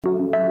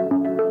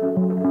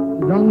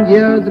Long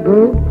years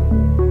ago,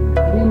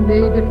 we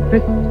made a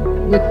tryst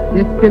with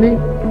destiny,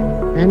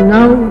 and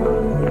now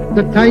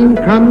the time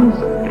comes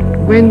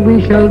when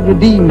we shall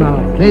redeem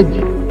our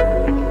pledge.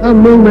 A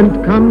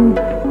moment comes,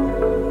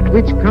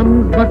 which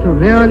comes but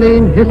rarely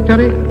in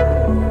history,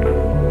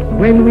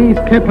 when we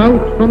step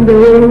out from the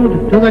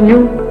old to the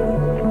new.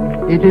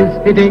 It is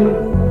fitting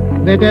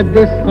that at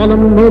this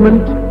solemn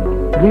moment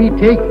we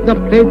take the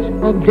pledge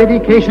of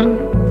dedication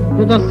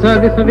to the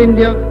service of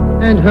India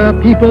and her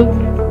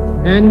people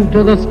and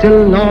to the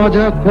still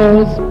larger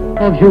cause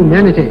of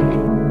humanity.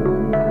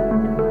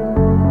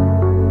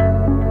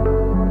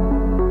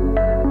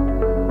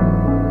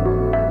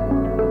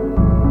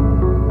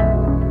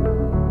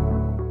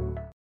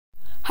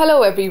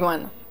 Hello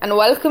everyone, and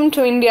welcome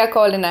to India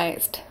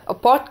Colonized, a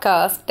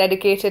podcast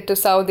dedicated to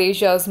South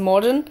Asia's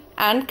modern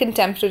and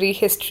contemporary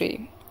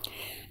history.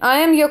 I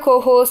am your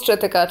co-host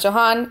Ritika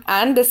Chauhan,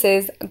 and this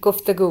is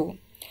Guftagoo,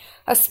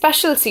 a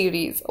special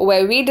series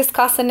where we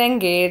discuss and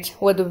engage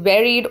with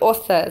varied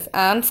authors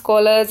and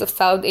scholars of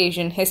South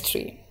Asian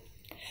history.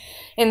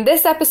 In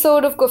this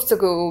episode of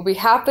Guftagoo, we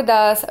have with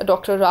us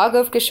Dr.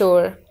 Raghav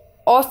Kishore,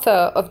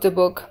 author of the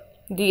book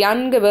The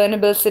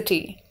Ungovernable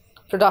City: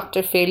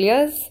 Productive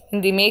Failures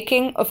in the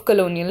Making of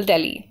Colonial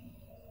Delhi.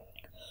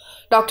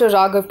 Dr.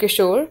 Raghav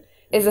Kishore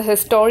is a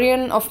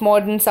historian of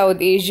modern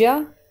South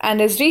Asia, and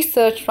his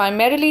research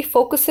primarily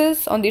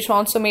focuses on the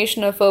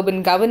transformation of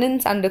urban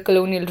governance under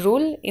colonial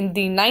rule in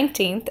the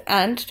 19th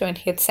and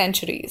 20th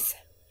centuries.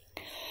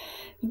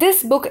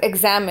 This book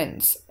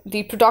examines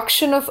the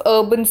production of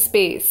urban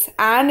space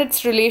and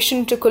its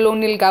relation to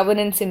colonial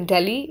governance in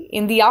Delhi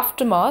in the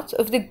aftermath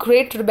of the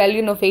Great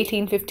Rebellion of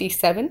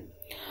 1857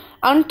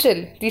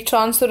 until the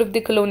transfer of the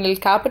colonial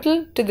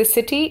capital to the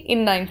city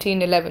in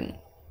 1911.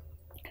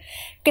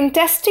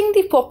 Contesting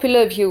the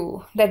popular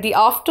view that the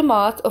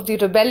aftermath of the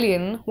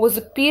rebellion was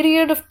a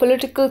period of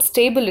political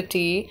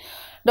stability,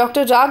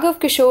 Dr. Raghav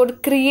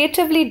Kishore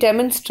creatively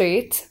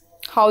demonstrates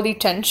how the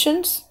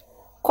tensions,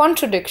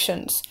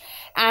 contradictions,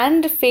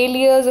 and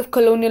failures of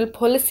colonial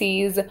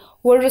policies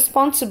were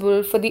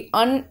responsible for the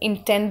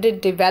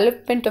unintended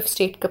development of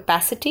state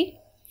capacity,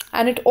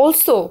 and it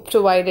also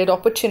provided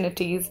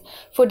opportunities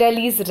for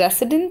Delhi's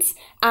residents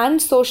and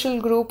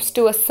social groups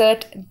to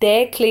assert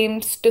their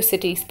claims to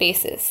city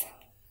spaces.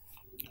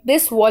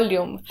 This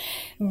volume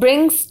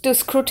brings to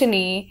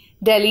scrutiny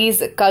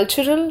Delhi's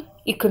cultural,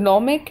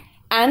 economic,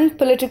 and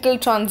political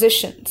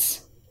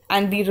transitions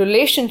and the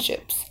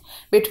relationships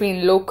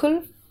between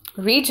local,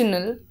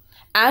 regional,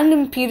 and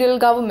imperial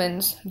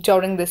governments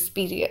during this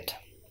period,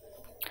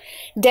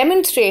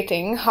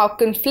 demonstrating how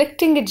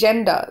conflicting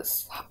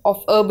agendas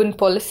of urban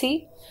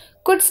policy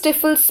could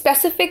stifle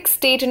specific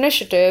state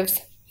initiatives.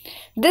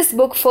 This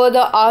book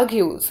further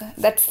argues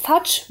that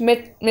such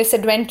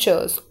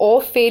misadventures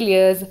or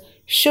failures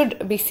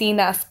should be seen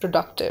as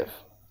productive,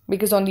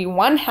 because on the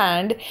one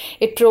hand,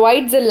 it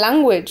provides a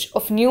language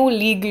of new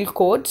legal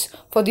codes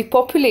for the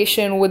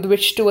population with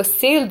which to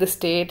assail the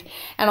state,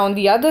 and on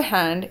the other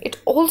hand, it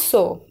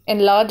also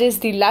enlarges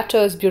the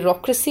latter's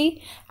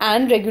bureaucracy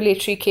and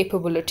regulatory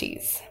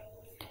capabilities.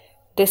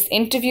 This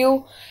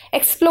interview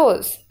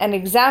explores and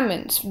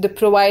examines the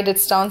provided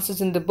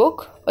stances in the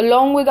book,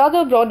 along with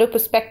other broader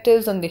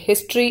perspectives on the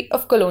history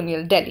of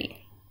colonial Delhi.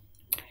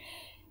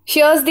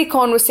 Here's the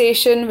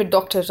conversation with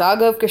Dr.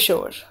 Raghav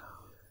Kishore.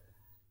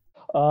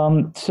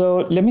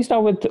 So let me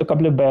start with a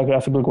couple of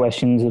biographical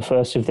questions. The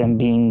first of them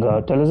being,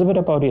 tell us a bit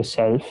about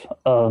yourself,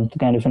 the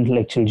kind of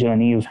intellectual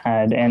journey you've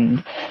had,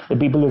 and the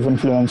people who've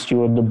influenced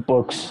you, or the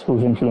books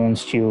who've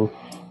influenced you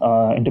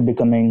into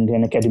becoming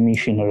an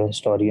academician or a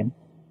historian.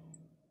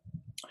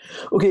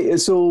 Okay,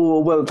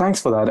 well,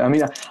 thanks for that. I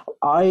mean,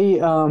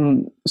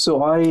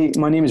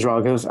 my name is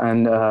Raghav,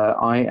 and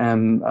I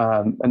am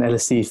an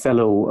LSE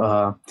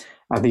fellow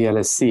at the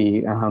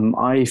LSE.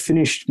 I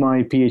finished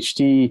my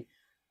PhD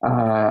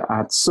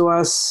at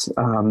SOAS,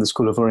 the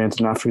School of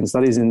Oriental and African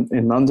Studies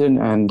in London,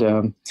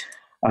 and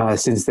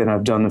since then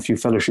I've done a few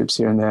fellowships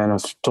here and there, and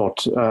I've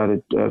taught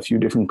at a few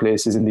different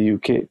places in the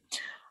UK.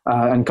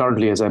 And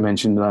currently, as I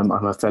mentioned, I'm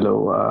a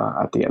fellow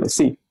at the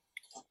LSE.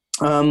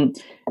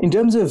 In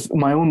terms of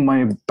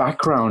my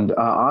background,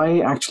 I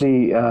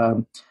actually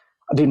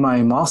did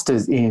my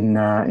master's in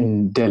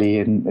Delhi,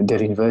 in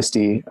Delhi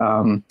University,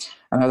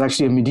 and I was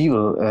actually a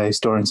medieval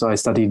historian, so I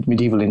studied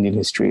medieval Indian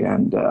history.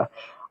 And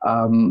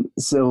when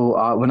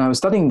I was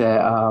studying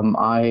there,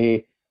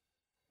 I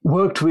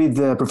worked with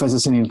Professor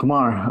Sunil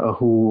Kumar,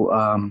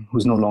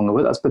 who's no longer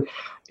with us, but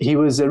he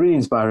was a really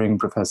inspiring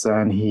professor,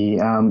 and he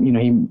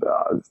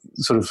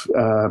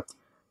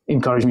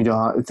encouraged me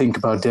to think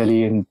about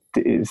Delhi and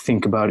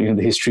think about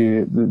the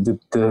history of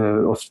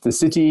the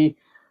city.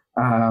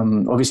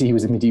 Obviously, he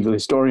was a medieval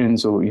historian,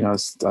 so I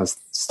was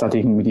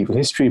studying medieval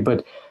history,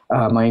 but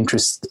my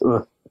interests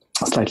were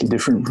slightly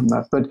different from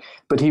that.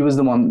 But he was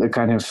the one that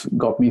kind of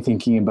got me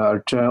thinking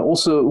about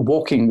also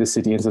walking the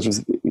city and sort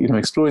of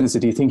exploring the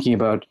city, thinking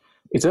about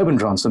its urban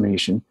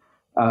transformation,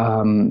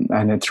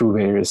 and through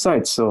various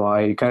sites. So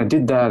I kind of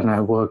did that, and I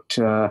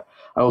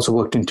also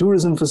worked in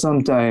tourism for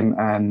some time,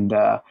 and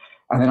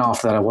And then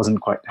after that, I wasn't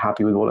quite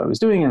happy with what I was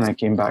doing, and I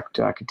came back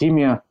to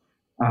academia.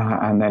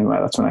 And then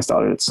that's when I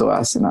started at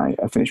SOAS, and I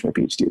finished my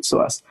PhD at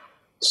SOAS.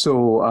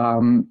 So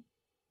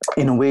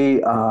in a way,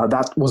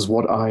 that was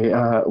what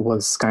I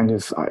kind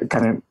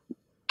of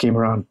came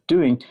around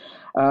doing.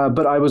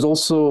 But I was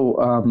also,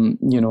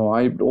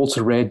 I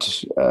also read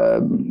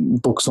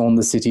books on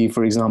the city,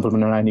 for example,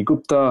 Narayani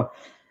Gupta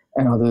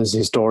and others,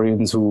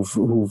 historians who've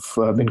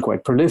been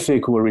quite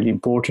prolific, who are really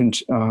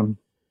important.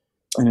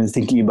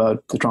 Thinking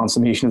about the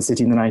transformation of the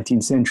city in the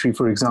 19th century,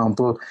 for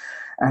example.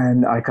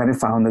 And I kind of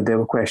found that there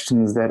were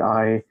questions that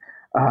I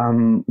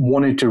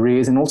wanted to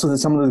raise, and also that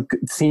some of the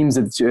themes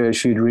that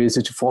she'd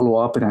raised to follow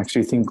up and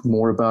actually think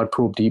more about,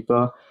 probe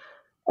deeper.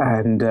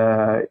 And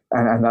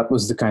that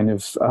was the kind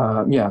of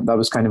that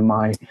was kind of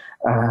my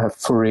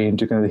foray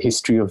into kind of the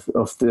history of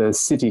the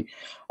city.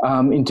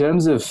 In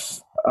terms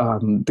of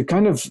the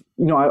kind of,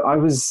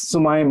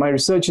 my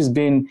research has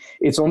been,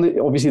 it's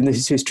obviously in the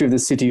history of the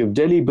city of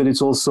Delhi, but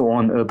it's also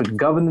on urban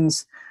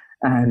governance,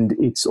 and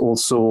it's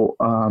also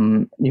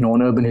on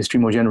urban history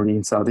more generally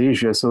in South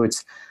Asia. So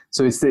it's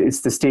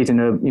the state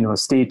and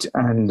state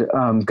and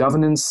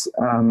governance,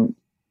 and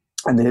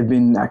there have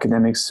been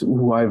academics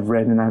who I've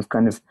read and I've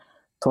kind of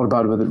thought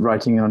about, whether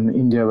writing on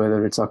India,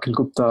 whether it's Akhil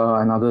Gupta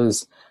and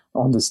others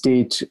on the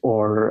state,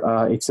 or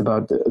it's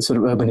about the sort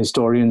of urban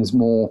historians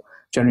more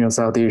generally on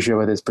South Asia,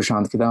 whether it's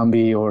Prashant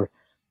Kidambi or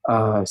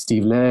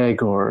Steve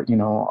Legg, or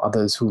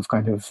others who've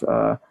kind of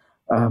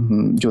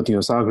Jyoti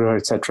Osagra,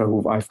 etc.,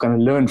 who I've kind of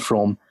learned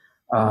from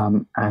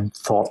and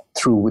thought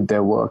through with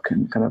their work,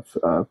 and kind of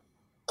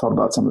thought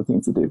about some of the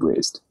things that they've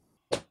raised.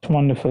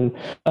 Wonderful.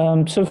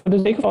 So for the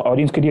sake of our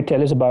audience, could you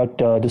tell us about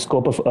the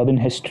scope of urban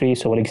history?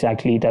 So what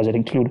exactly does it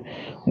include?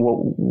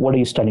 What are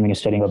you studying when you're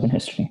studying urban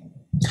history?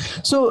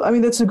 So,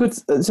 that's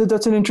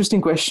that's an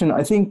interesting question.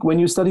 I think when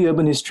you study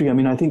urban history,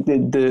 I think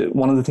that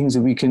one of the things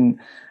that we can,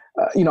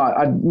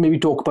 I'd maybe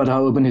talk about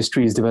how urban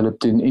history is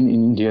developed in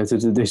India, the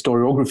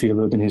historiography of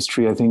urban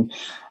history, I think.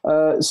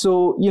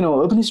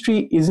 Urban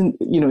history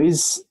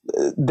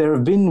there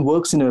have been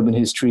works in urban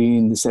history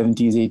in the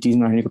 70s, 80s,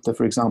 Narayani Gupta,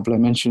 for example, I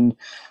mentioned.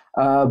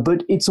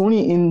 But it's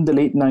only in the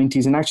late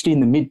 90s and actually in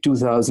the mid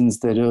 2000s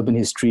that urban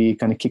history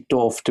kind of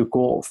took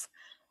off.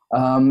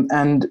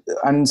 And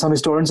some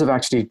historians have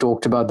actually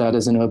talked about that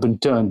as an urban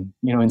turn,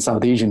 in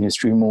South Asian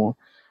history more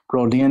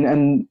broadly.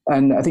 And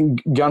I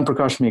think Gyan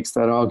Prakash makes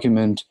that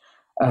argument,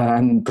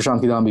 and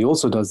Prashant Kidambi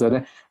also does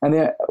that.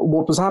 And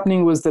what was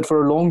happening was that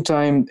for a long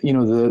time,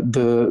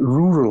 the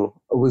rural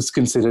was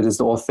considered as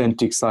the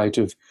authentic site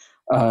of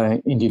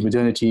Indian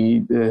modernity,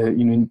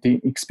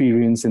 the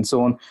experience and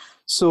so on.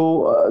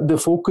 So the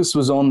focus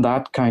was on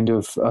that kind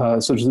of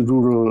sort of the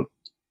rural.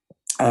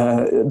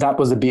 That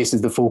was the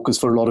basis, the focus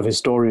for a lot of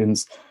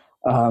historians.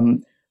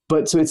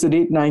 But so it's the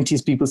late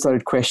 90s, people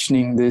started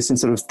questioning this and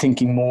sort of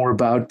thinking more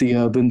about the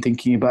urban,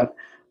 thinking about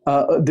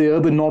the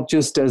urban not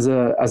just as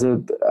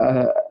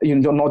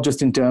not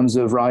just in terms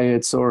of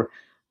riots or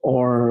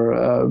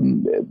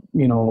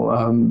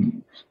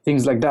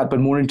things like that, but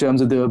more in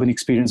terms of the urban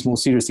experience more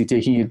seriously,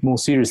 taking it more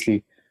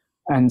seriously.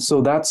 And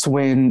so that's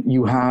when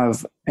you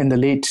have, in the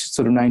late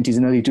sort of 90s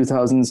and early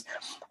 2000s,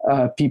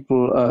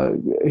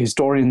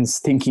 historians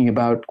thinking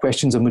about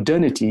questions of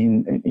modernity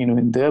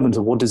in the urban.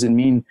 So what does it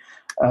mean?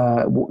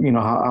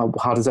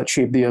 How does that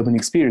shape the urban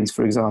experience,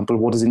 for example?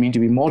 What does it mean to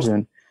be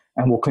modern?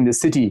 And what can the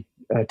city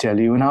tell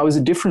you? And how is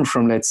it different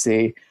from, let's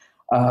say,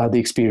 the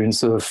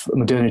experience of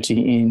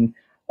modernity in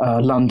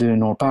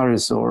London or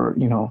Paris, or,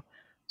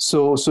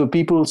 So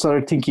people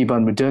started thinking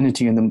about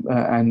modernity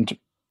and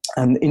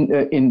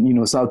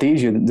in South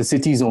Asia, the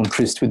city's own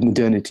tryst with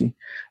modernity,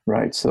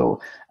 right? So,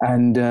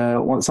 and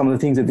some of the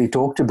things that they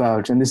talked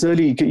about, and this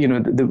early,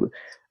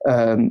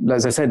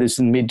 as I said, this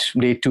is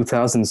late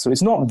 2000s, so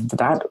it's not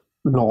that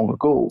long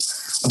ago.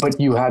 But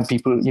you had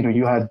people,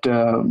 you had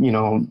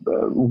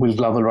Will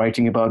Glover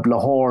writing about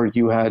Lahore,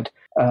 you had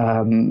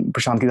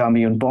Prashant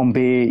Kidambi in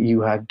Bombay,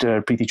 you had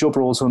Preeti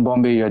Chopra also in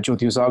Bombay, you had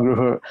Jyoti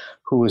Osagra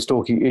who was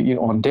talking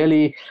on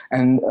Delhi,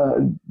 and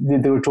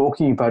they were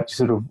talking about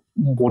sort of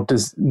what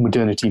does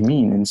modernity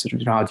mean, and sort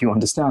of how do you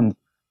understand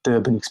the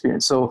urban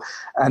experience. So,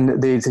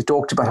 and they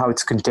talked about how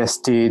it's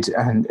contested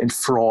and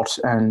fraught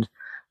and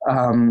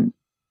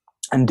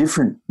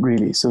different,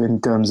 really. So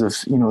in terms of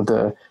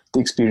the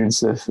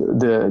experience of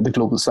the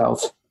global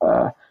South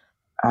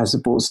as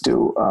opposed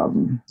to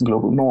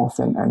global North,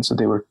 and so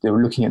they were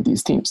looking at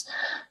these themes.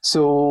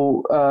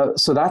 So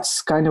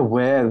that's kind of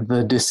where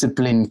the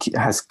discipline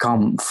has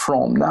come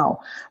from now.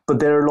 But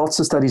there are lots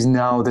of studies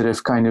now that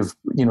have kind of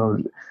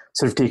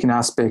sort of taken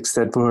aspects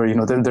that were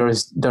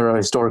there are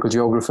historical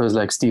geographers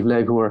like Steve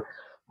Legg who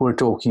are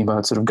talking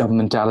about sort of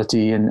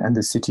governmentality and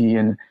the city,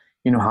 and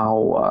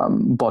how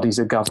bodies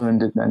are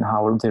governed and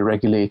how they're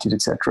regulated,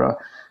 etc.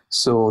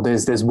 So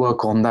there's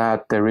work on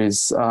that. There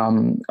is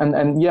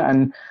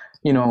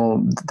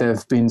there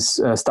have been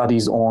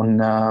studies on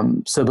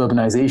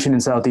suburbanization in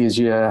South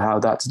Asia, how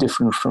that's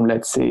different from,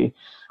 let's say,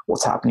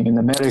 what's happening in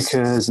the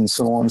Americas and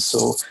so on.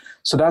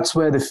 So that's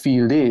where the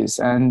field is.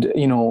 And,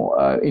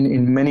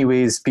 in many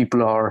ways,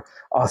 people are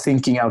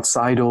thinking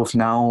outside of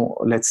now,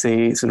 let's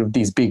say, sort of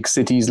these big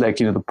cities like,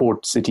 the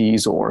port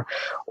cities or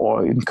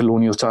in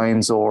colonial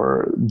times,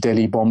 or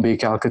Delhi, Bombay,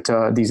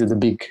 Calcutta. These are the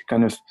big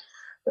kind of,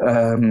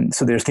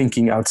 so they're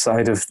thinking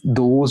outside of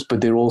those,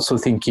 but they're also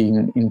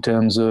thinking in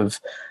terms of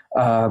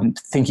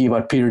thinking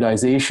about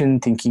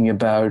periodization, thinking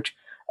about,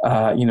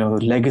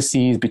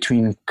 legacies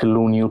between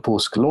colonial,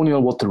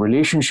 post-colonial, what the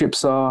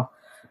relationships are.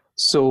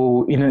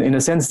 So in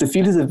a sense, the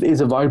field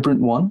is a vibrant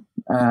one,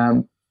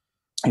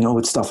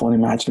 with stuff on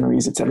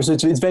imaginaries, etc. So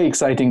it's very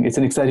exciting. It's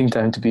an exciting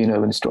time to be an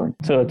urban historian.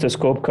 So it's a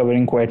scope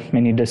covering quite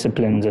many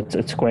disciplines.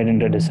 It's quite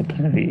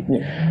interdisciplinary.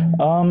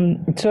 Yeah.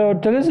 So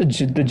tell us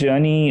the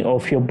journey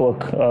of your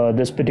book,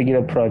 this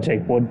particular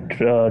project. What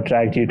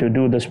dragged you to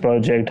do this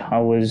project?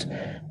 How was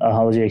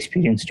your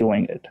experience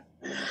doing it?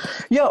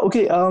 Yeah.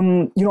 Okay.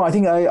 I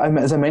think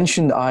as I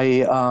mentioned,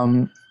 I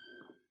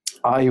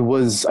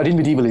did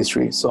medieval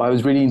history, so I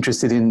was really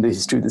interested in the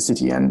history of the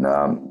city and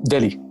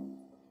Delhi,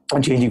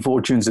 and changing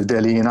fortunes of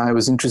Delhi. And I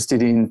was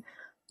interested in,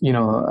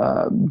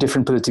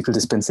 different political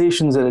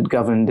dispensations that had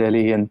governed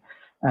Delhi, and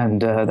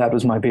that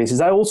was my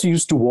basis. I also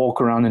used to walk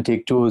around and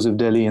take tours of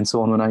Delhi and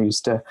so on when I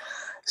used to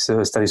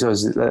study. So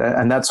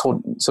and that's what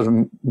sort of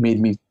made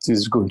me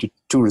go into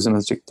tourism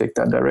and take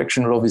that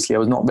direction. But obviously, I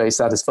was not very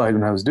satisfied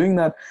when I was doing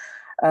that.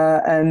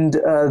 And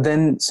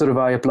then sort of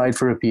I applied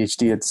for a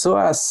PhD at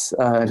SOAS.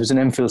 It was an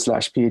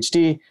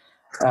MPhil/PhD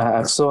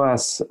at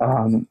SOAS,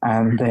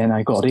 and then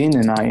I got in,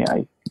 and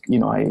I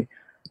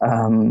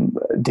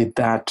did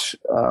that,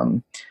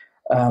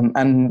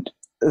 and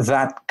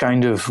that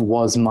kind of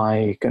was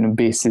my kind of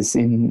basis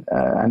in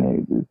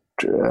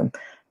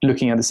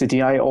looking at the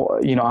city.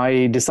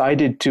 I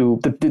decided to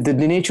the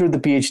nature of the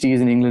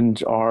PhDs in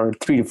England are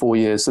 3 to 4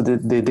 years, so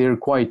they're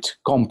quite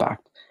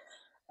compact.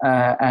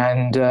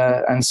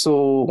 And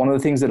so one of the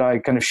things that I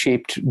kind of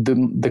shaped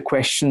the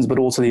questions, but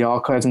also the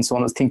archives and so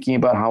on, was thinking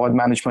about how I'd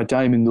manage my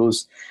time in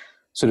those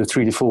sort of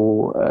 3 to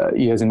 4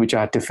 years in which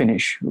I had to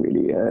finish,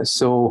 really.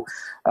 So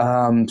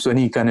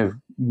any kind of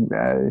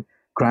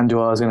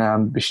grandeurs and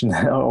ambition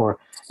or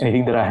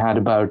anything that I had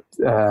about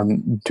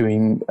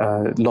doing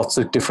lots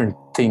of different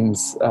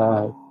things,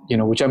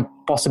 which I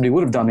possibly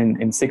would have done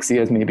in 6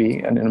 years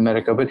maybe in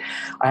America, but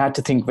I had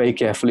to think very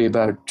carefully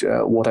about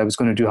what I was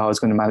going to do, how I was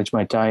going to manage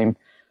my time,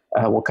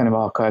 what kind of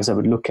archives I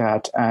would look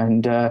at,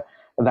 and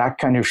that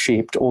kind of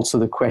shaped also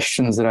the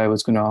questions that I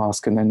was going to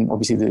ask. And then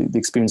obviously the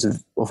experience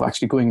of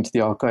actually going into the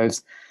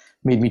archives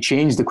made me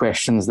change the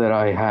questions that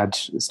I had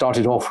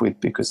started off with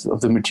because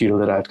of the material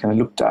that I had kind of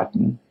looked at.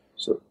 And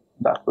so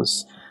that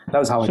was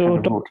how I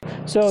kind of wrote.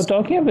 So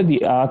talking about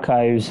the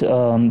archives,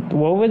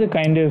 what were the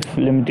kind of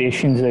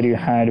limitations that you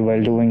had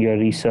while doing your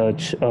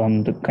research,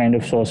 the kind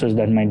of sources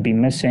that might be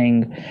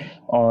missing,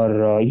 or,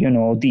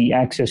 the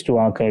access to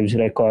archives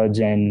records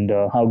and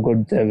how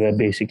good they were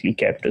basically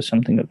kept or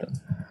something of that?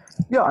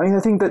 Yeah, I mean, I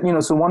think that,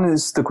 so one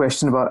is the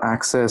question about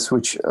access,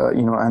 which,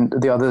 and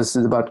the other is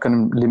about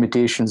kind of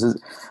limitations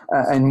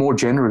and more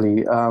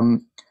generally,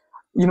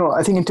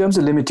 I think in terms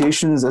of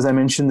limitations, as I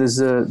mentioned, there's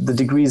the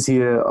degrees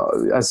here.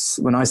 As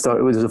when I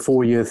started, it was a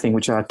 4-year thing,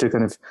 which I had to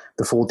kind of,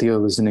 the 4th year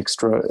was an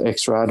extra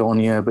add-on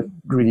year, but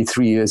really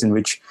 3 years in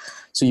which,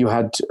 so you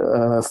had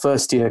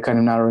first year kind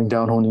of narrowing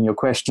down, honing your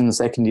questions,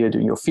 second year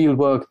doing your field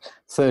work,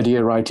 third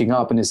year writing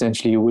up, and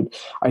essentially you would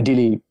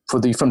ideally,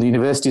 from the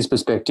university's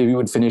perspective, you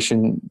would finish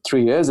in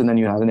 3 years, and then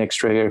you had an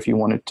extra year if you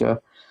wanted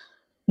to,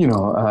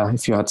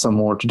 if you had some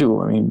more to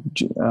do. I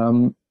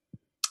mean,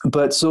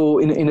 but so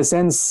in a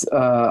sense,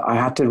 I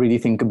had to really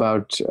think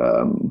about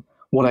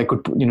what I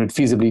could,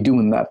 feasibly do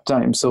in that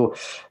time. So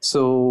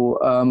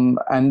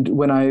and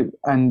when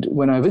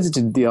I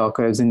visited the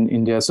archives in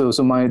India,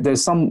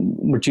 there's some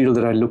material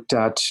that I looked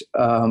at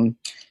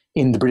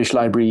in the British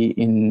Library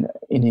in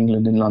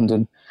England, in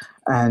London,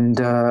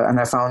 and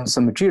I found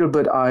some material,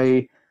 but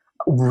I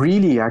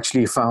really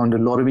actually found a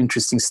lot of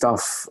interesting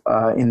stuff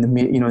in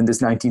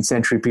this 19th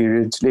century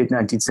period, late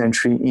 19th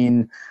century,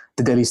 in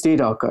the Delhi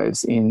State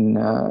Archives in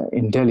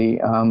Delhi,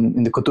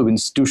 in the Qutub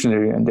institutional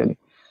area in Delhi.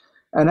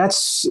 And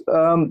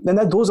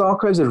those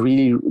archives are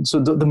really, so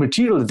the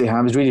material that they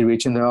have is really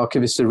rich, and the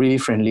archivists are really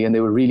friendly, and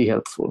they were really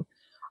helpful.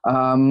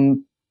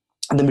 And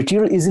the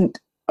material isn't,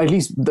 at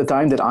least the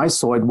time that I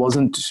saw it,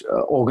 wasn't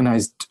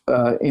organized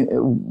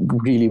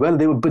really well.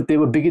 They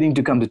were beginning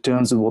to come to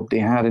terms with what they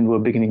had, and were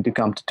beginning to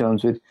come to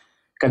terms with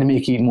kind of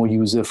making it more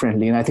user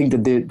friendly. And I think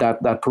that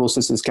that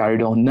process is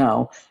carried on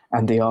now,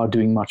 and they are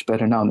doing much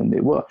better now than they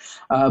were.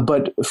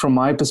 But from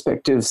my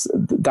perspectives,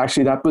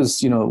 actually that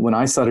was, when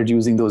I started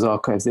using those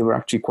archives, they were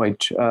actually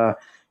quite,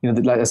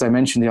 as I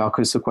mentioned, the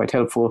archives were quite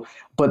helpful.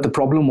 But the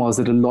problem was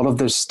that a lot of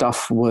their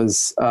stuff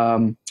was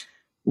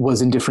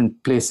in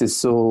different places.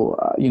 So,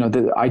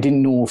 I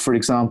didn't know, for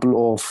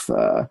example, of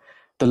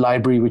the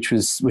library, which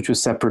was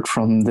separate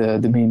from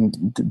the main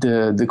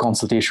the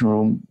consultation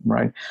room,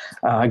 right?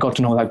 I got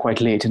to know that quite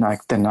late, and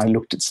then I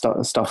looked at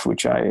stuff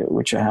which I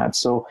had.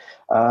 So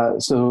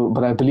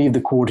but I believe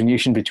the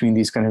coordination between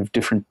these kind of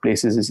different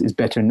places is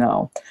better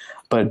now.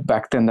 But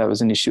back then, that was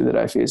an issue that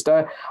I faced.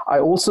 I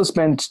also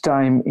spent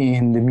time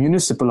in the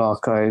municipal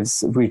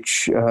archives,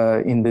 which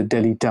in the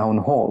Delhi Town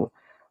Hall.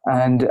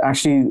 And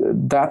actually,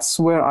 that's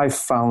where I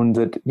found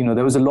that,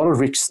 there was a lot of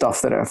rich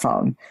stuff that I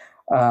found.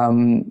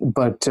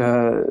 But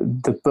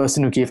the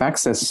person who gave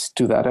access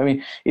to that,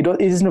 it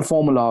isn't a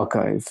formal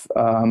archive.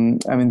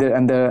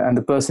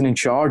 The person in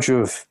charge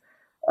of,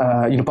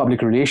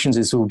 public relations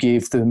is who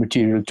gave the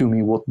material to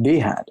me, what they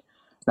had.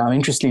 Now,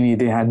 interestingly,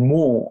 they had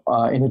more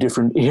in a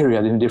different area,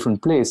 in a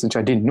different place, which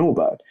I didn't know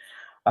about.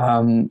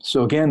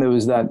 So again, there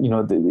was that,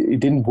 it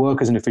didn't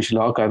work as an official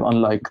archive,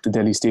 unlike the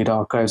Delhi State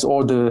Archives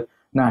or the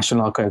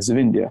National Archives of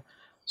India.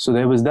 So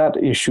there was that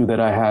issue that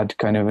I had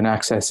kind of in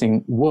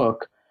accessing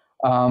work.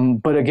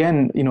 But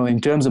again, in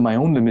terms of my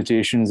own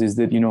limitations is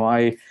that,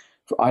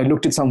 I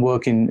looked at some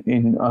work in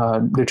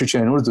literature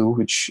in Urdu,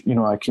 which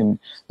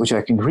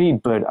I can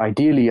read, but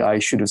ideally I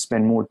should have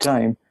spent more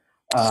time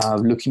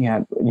looking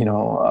at,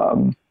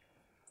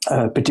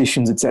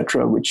 petitions,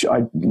 etc., which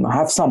I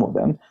have some of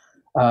them,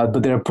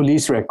 but there are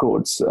police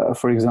records,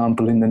 for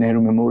example, in the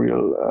Nehru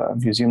Memorial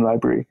Museum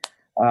Library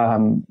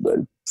from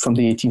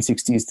the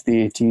 1860s to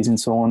the 80s and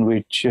so on,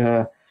 which,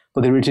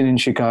 but they're written in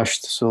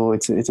Shikasht, so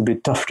it's a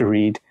bit tough to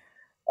read.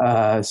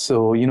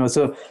 So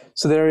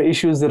there are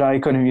issues that I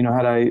kind of,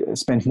 had I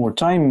spent more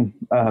time,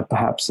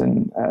 perhaps,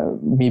 and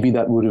maybe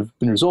that would have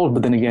been resolved.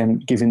 But then again,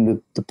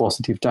 given the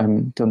positive time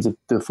in terms of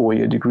the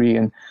 4-year degree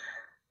and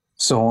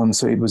so on,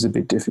 so it was a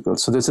bit difficult.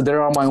 So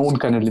there are my own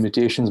kind of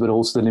limitations, but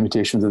also the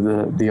limitations of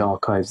the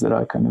archives that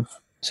I kind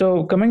of.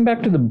 So coming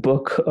back to the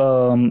book,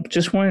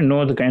 just want to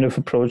know the kind of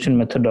approach and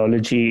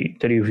methodology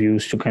that you've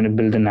used to kind of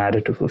build the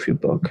narrative of your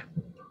book.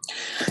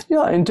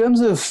 Yeah, in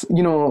terms of,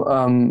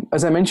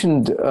 as I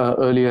mentioned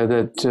earlier,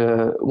 that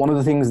one of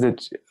the things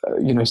that,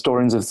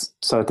 historians have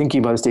started thinking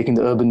about is taking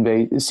the urban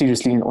very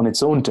seriously on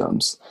its own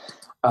terms.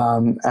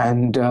 And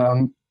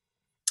one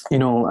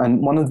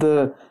of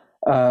the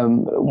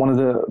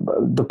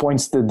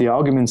points that the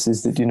arguments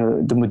is that,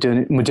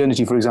 the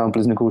modernity, for example,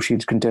 is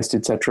negotiated,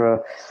 contested,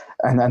 etc.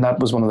 And that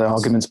was one of the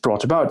arguments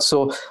brought about.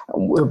 So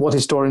what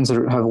historians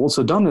have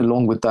also done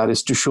along with that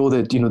is to show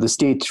that, the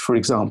state, for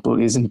example,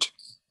 isn't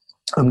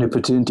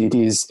omnipotent. It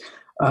is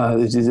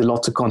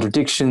lots of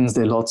contradictions.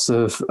 There are lots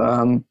of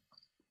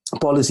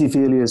policy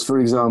failures, for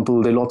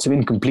example. There are lots of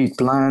incomplete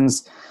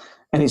plans,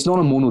 and it's not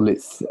a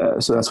monolith.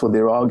 So that's what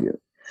they're arguing.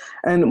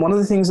 And one of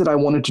the things that I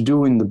wanted to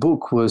do in the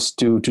book was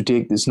to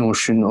take this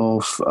notion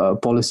of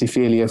policy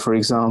failure, for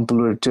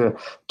example, or to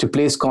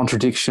place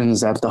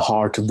contradictions at the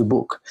heart of the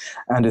book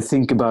and to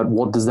think about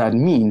what does that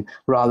mean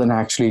rather than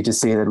actually to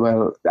say that,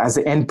 well, as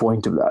the end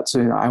point of that.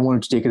 So I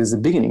wanted to take it as the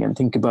beginning and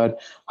think about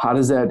what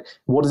does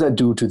that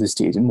do to the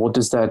state and what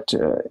does that,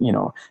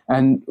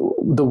 and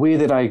the way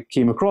that I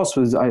came across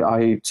was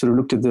I sort of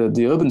looked at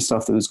the urban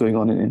stuff that was going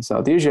on in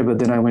South Asia, but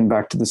then I went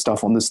back to the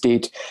stuff on the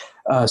state.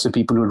 So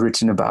people who had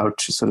written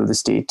about sort of the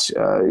state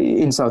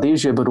in South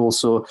Asia, but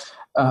also,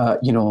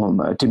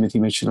 Timothy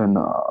Mitchell and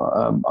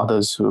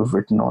others who have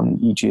written on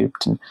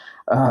Egypt and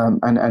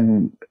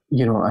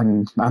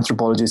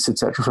anthropologists,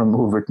 etc.,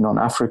 who have written on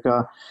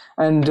Africa.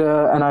 And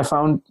I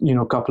found,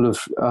 a couple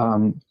of,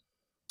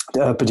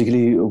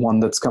 particularly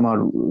one that's came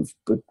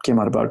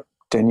out about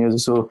 10 years or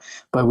so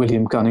by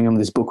William Cunningham,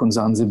 this book on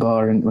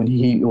Zanzibar, and when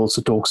he also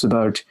talks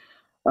about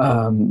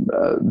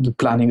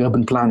the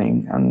urban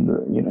planning, and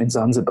in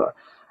Zanzibar,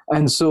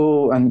 and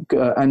so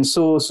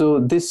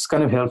this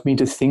kind of helped me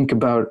to think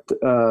about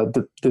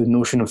the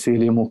notion of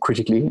failure more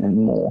critically and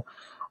more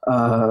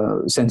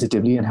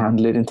sensitively, and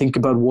handle it and think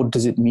about what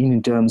does it mean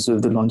in terms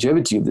of the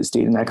longevity of the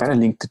state, and I kind of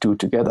linked the two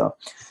together.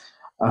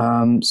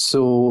 The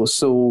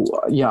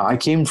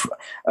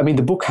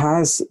book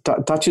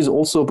touches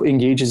also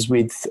engages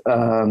with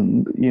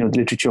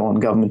literature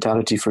on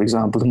governmentality, for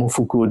example, the more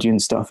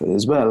Foucauldian stuff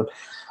as well.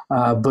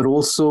 But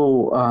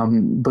also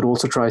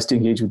tries to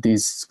engage with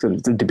these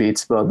the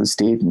debates about the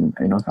state, and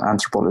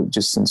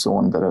anthropologists and so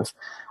on that have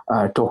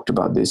talked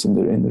about this in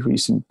the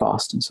recent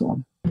past and so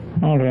on.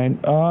 All right.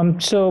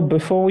 So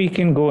before we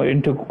can go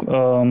into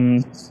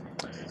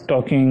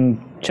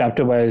talking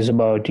chapter-wise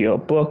about your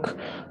book,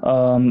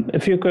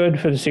 if you could,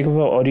 for the sake of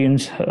our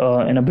audience,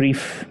 in a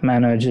brief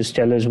manner, just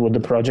tell us what the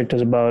project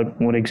is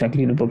about, what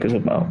exactly the book is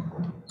about.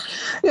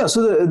 Yeah,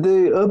 so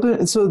the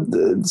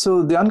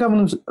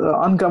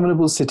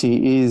Ungovernable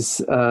City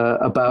is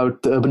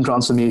about the urban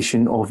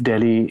transformation of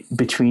Delhi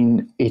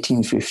between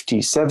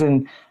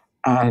 1857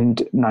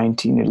 and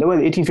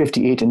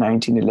 1858 and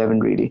 1911,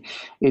 really.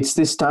 It's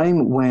this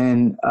time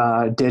when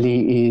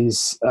Delhi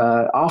is,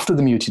 after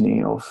the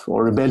mutiny or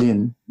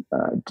rebellion,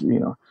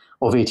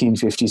 of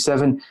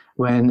 1857,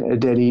 when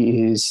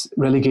Delhi is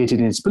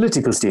relegated in its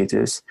political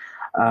status.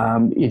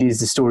 It is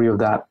the story of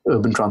that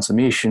urban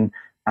transformation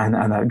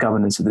and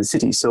governance of the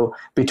city. So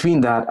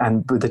between that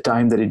and the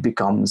time that it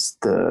becomes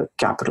the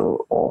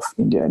capital of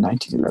India in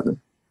 1911,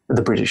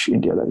 the British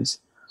India, that is.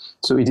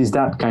 So it is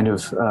that kind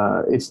of,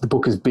 the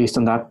book is based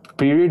on that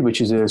period,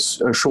 which is a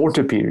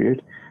shorter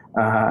period,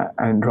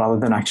 and rather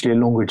than actually a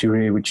longer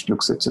period, which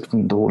looks at sort of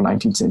the whole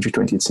 19th century,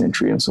 20th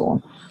century, and so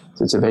on.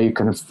 So it's a very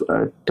kind of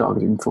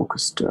targeted and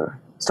focused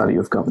study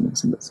of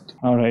governance in the city.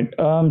 All right.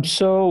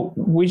 So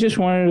we just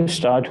wanted to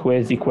start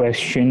with the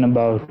question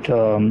about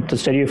the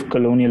study of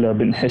colonial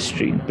urban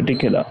history in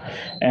particular,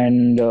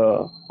 and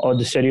or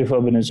the study of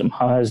urbanism.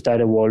 How has that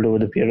evolved over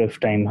the period of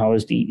time? How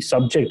has the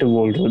subject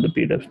evolved over the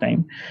period of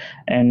time,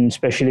 and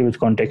especially with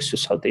context to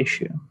South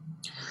Asia?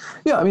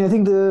 Yeah, I mean, I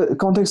think the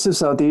context of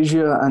South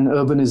Asia and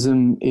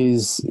urbanism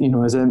is,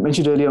 as I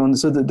mentioned earlier on,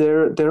 so that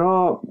there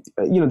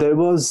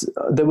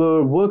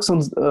were works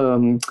on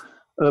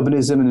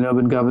urbanism and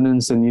urban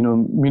governance, and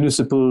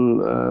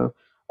municipal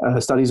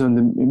studies on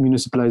the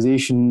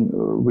municipalization,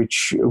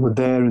 which were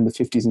there in the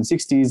 50s and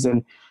 60s,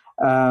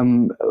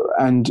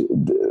 and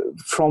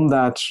from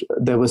that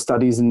there were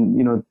studies, and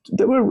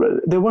there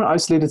weren't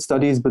isolated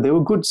studies, but they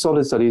were good,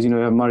 solid studies. You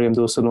have Mariam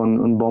Dosal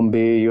on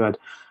Bombay. You had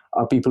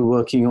people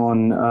working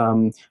on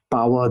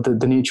power,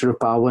 the nature of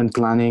power and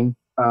planning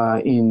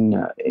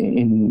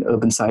in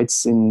urban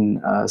sites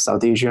in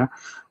South Asia,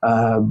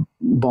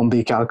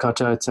 Bombay,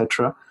 Calcutta,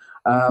 etc.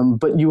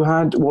 But you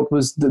had what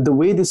was the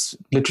way this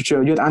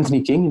literature. You had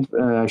Anthony King,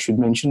 I should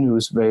mention, who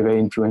was very, very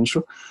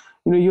influential.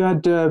 You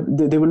had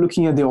they were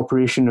looking at the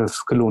operation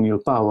of colonial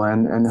power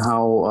and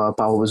how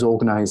power was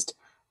organized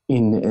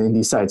in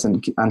these sites.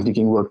 And Anthony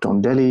King worked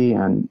on Delhi,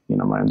 and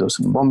Mariam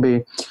Dosal in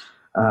Bombay.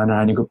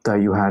 Narayani Gupta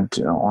you had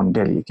on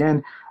Delhi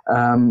again.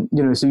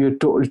 So you're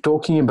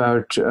talking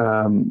about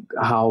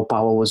how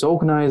power was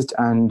organized,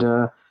 and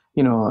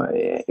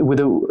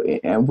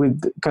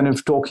with kind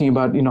of talking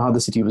about how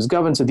the city was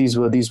governed. So these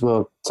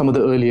were some of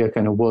the earlier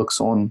kind of works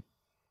on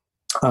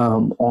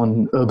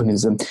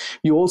urbanism.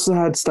 You also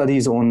had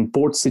studies on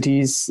port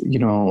cities,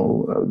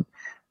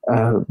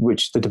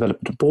 which the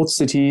development of port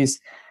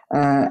cities,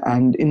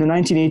 and in the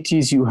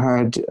 1980s you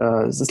had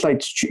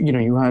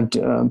you had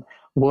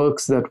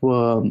works that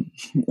were,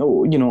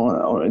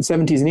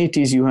 70s and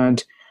 80s, you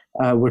had,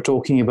 were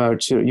talking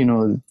about,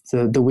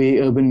 the way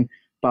urban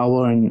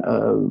power and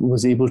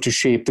was able to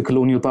shape, the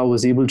colonial power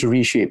was able to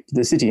reshape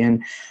the city.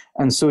 And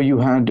so you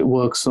had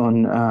works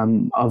on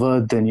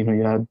Awadh, then, you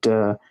had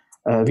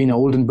Veena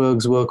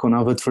Oldenburg's work on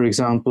Awadh, for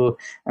example.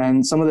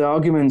 And some of the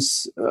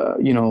arguments,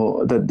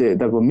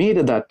 that were made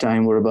at that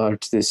time were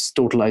about this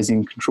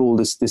totalizing control,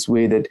 this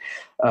way that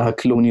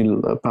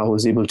colonial power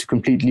was able to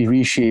completely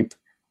reshape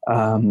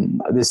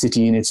the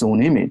city in its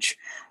own image.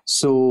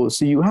 So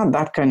you had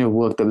that kind of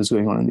work that was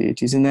going on in the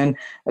 80s. And then,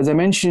 as I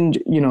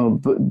mentioned,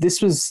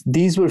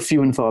 these were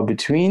few and far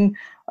between.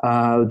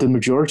 The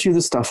majority of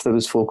the stuff that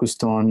was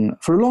focused on,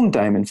 for a long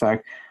time, in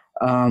fact,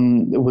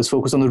 was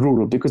focused on the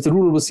rural, because the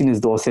rural was seen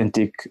as the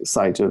authentic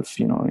side of,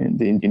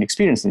 the Indian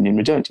experience, the Indian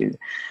modernity.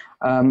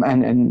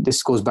 And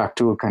this goes back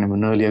to a kind of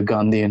an earlier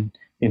Gandhian,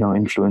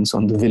 influence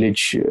on the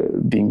village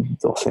being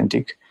the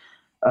authentic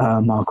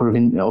marker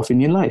of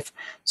Indian life.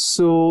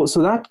 So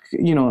that,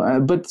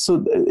 but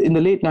so in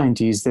the late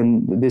 90s,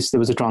 then there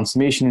was a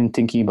transformation in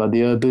thinking about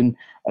the urban.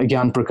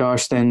 Gyan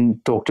Prakash then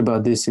talked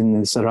about this in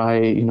the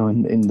Sarai, in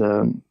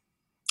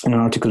an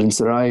article in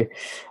Sarai.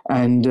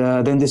 And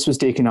then this was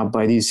taken up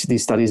by these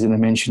studies that I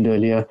mentioned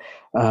earlier,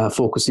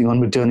 focusing on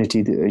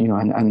modernity,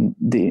 and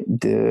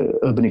the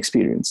urban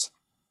experience.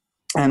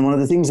 And one of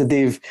the things that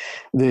the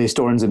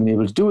historians have been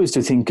able to do is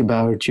to think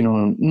about,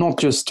 not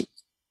just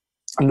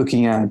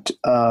looking at,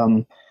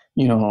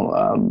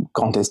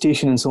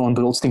 contestation and so on,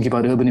 but also thinking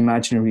about urban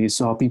imaginaries,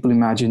 so how people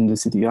imagine the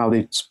city, how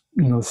they,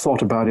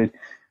 thought about it,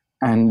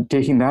 and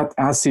taking that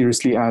as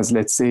seriously as,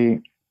 let's say,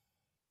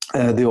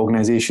 the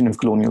organization of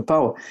colonial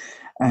power.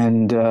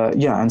 And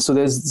and so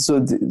the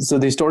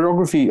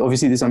historiography,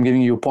 obviously this, I'm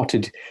giving you a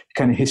potted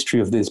kind of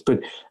history of this,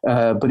 but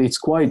it's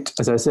quite,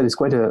 as I said, it's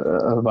quite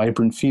a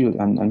vibrant field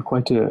and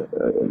quite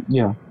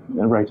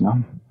right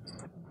now.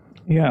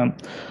 Yeah.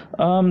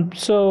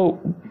 So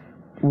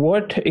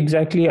what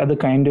exactly are the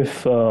kind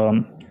of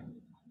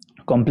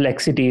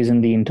complexities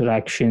in the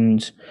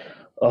interactions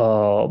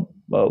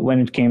when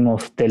it came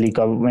about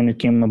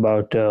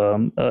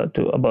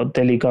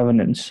Delhi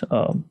governance?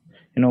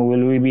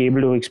 Will we be able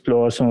to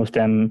explore some of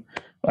them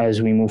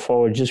as we move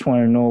forward? Just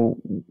want to know,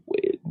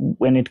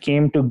 when it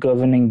came to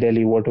governing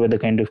Delhi, what were the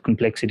kind of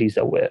complexities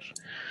that were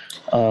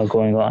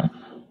going on?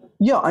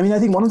 Yeah, I mean, I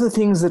think one of the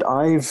things that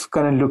I've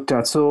kind of looked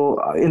at, so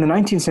in the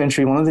 19th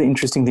century, one of the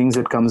interesting things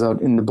that comes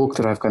out in the book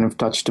that I've kind of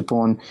touched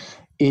upon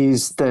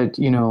is that,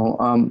 you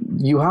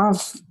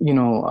have,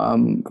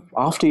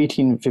 after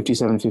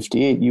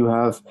 1857-58, you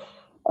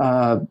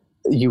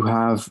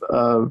have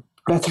a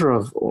plethora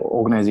of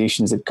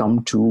organizations that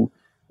come to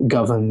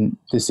govern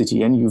the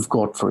city. And you've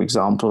got, for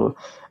example,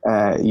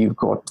 for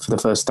the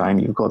first time,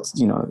 you've got,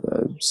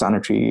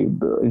 sanitary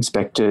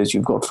inspectors,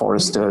 you've got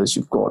foresters,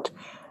 you've got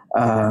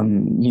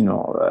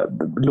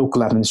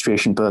local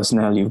administration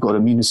personnel, you've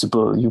got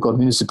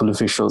municipal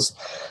officials.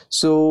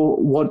 So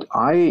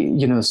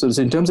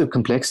so in terms of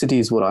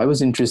complexities, what I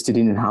was interested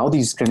in how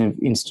these kind of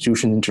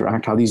institutions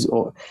interact, how these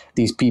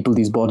people,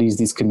 these bodies,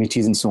 these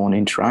committees and so on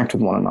interact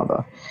with one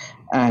another.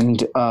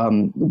 And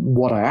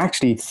what I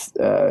actually,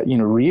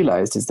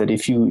 realized is that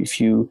if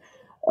you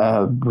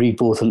read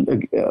both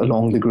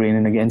along the grain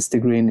and against the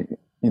grain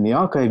in the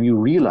archive, you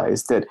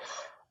realize that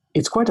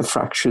it's quite a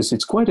fractious,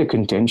 it's quite a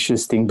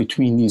contentious thing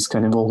between these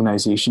kind of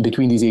organizations,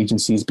 between these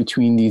agencies,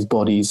 between these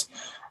bodies.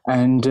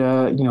 And,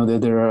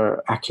 there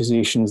are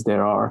accusations,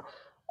 there are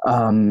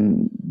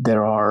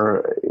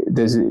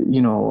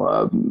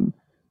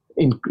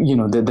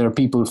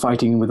people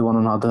fighting with one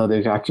another,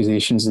 there are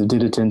accusations of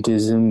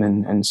dilettantism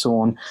and so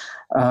on,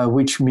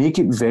 which make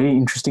it very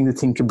interesting to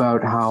think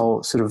about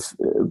how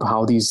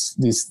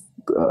these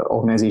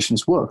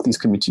organizations work, these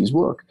committees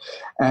work.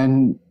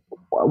 And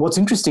what's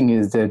interesting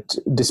is that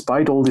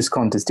despite all this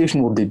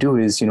contestation, what they do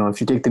is,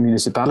 if you take the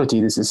municipality,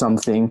 this is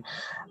something,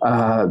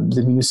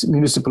 the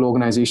municipal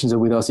organizations are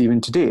with us even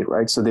today,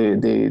 right? So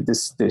they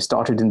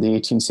started in the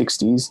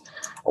 1860s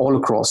all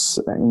across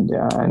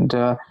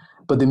India,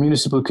 but the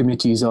municipal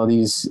committees are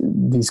these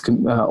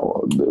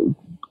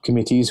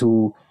committees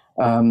who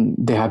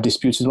they have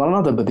disputes with one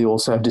another, but they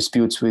also have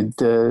disputes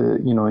with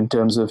in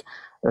terms of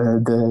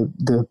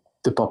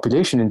the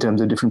population, in terms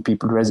of different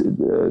people,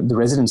 the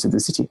residents of the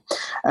city.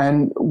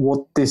 And what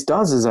this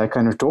does, as I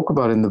kind of talk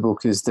about in the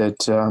book, is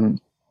that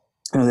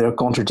there are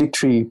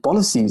contradictory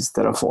policies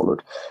that are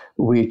followed,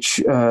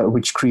 which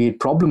create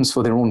problems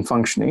for their own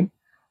functioning.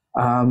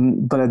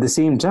 But at the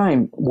same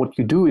time, what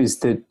you do is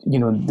that,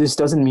 this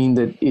doesn't mean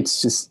that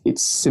it's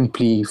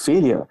simply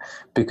failure,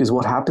 because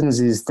what happens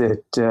is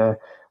that, there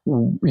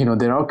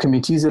are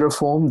committees that are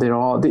formed,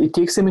 it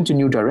takes them into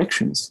new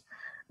directions.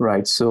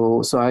 Right.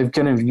 So I've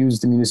kind of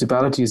used the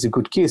municipality as a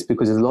good case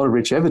because there's a lot of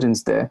rich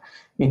evidence there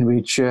in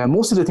which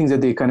most of the things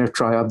that they kind of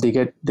try up, they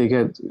get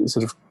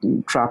sort of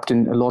trapped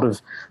in a lot of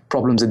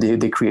problems that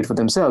they create for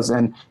themselves.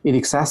 And it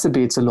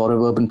exacerbates a lot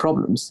of urban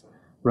problems,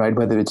 right?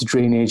 Whether it's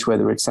drainage,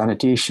 whether it's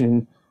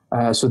sanitation.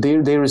 So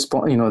they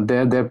respond,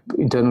 their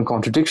internal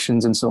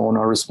contradictions and so on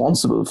are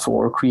responsible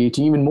for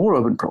creating even more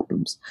urban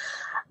problems.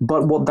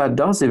 But what that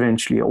does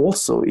eventually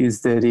also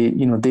is that,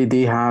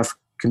 they have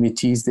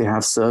committees, they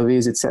have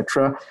surveys,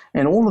 etc.,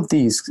 and all of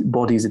these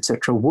bodies,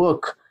 etc.,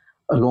 work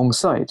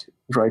alongside,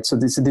 right? So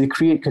they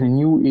create kind of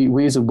new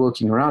ways of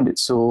working around it.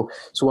 So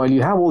while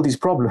you have all these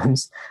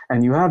problems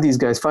and you have these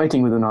guys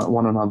fighting with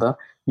one another,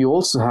 you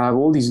also have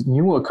all these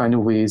newer kind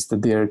of ways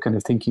that they're kind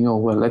of thinking, oh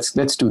well, let's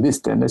do this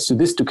then, let's do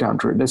this to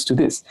counter it, let's do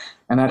this,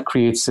 and that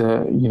creates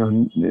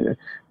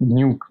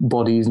new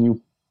bodies, new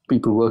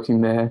people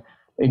working there,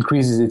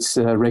 increases its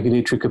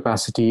regulatory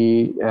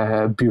capacity,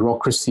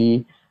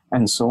 bureaucracy,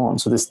 and so on.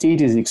 So the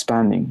state is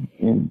expanding,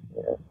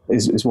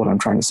 is what I'm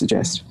trying to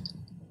suggest.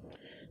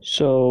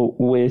 So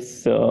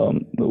with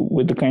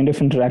the kind of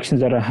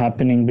interactions that are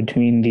happening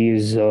between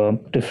these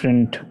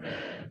different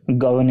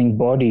governing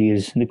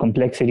bodies, the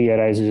complexity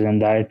arises, and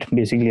that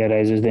basically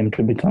arises them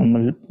to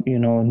become,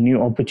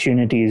 new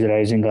opportunities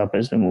rising up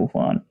as they move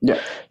on. Yeah.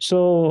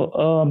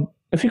 So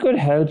if you could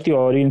help the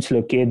audience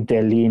locate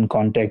Delhi in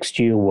context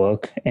to your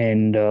work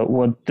and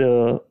what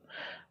the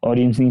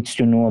audience needs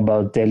to know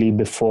about Delhi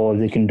before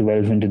they can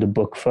delve into the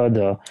book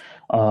further,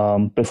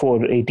 before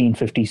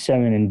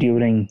 1857 and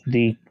during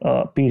the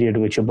period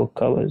which your book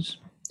covers.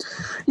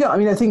 Yeah, I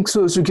mean, I think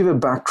so. To give a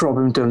backdrop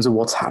in terms of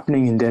what's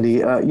happening in Delhi,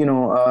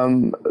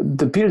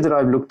 the period that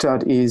I've looked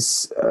at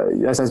is,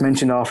 as I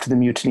mentioned, after the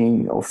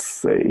mutiny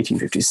of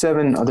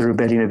 1857, the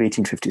rebellion of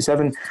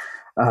 1857.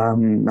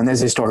 And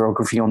there's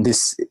historiography on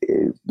this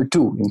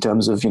too, in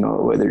terms of,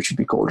 whether it should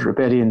be called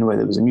rebellion,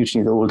 whether it was a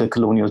mutiny. The older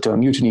colonial term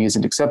mutiny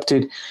isn't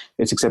accepted.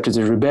 It's accepted as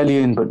a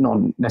rebellion, but not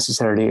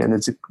necessarily. And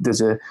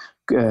there's a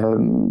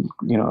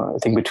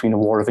thing between a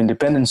war of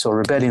independence or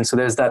rebellion. So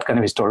there's that kind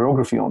of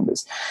historiography on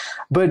this.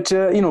 But,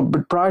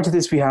 but prior to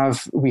this, we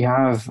have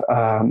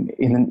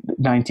in the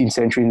 19th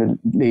century, in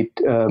the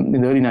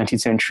early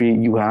 19th century,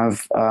 you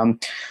have,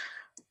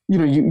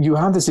 you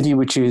have the city,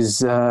 which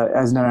is,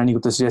 as Narayani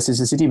Gupta suggests,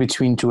 is a city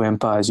between two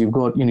empires. You've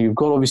got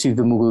obviously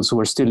the Mughals who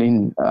are still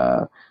in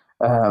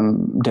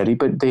Delhi,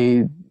 but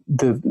you've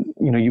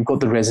got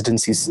the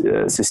residency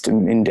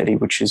system in Delhi,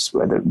 which is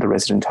where the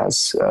resident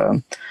has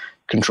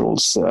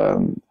controls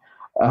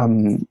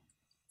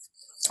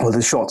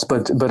the shots.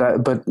 But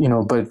the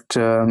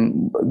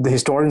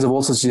historians have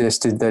also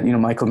suggested that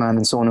Michael Mann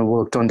and so on have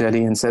worked on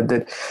Delhi and said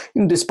that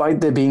despite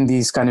there being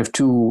these kind of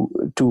two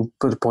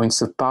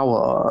points of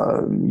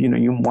power,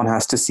 one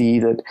has to see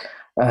that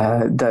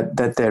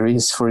that there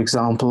is, for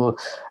example,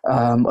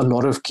 a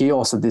lot of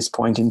chaos at this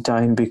point in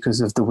time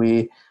because of the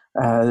way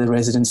the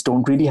residents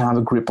don't really have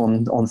a grip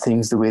on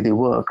things the way they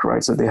work,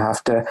 right? So they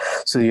have to.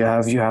 So you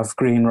have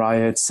grain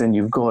riots, and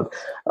you've got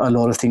a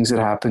lot of things that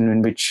happen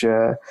in which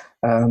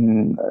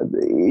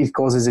it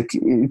causes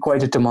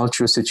quite a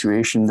tumultuous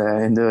situation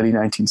there in the early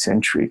 19th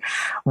century.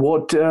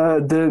 What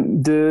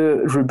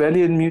the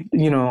rebellion,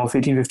 of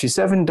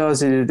 1857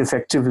 does, it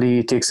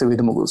effectively takes away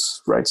the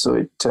Mughals, right? So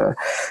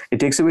it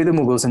takes away the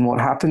Mughals, and what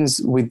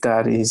happens with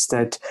that is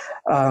that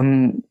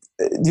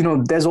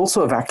there's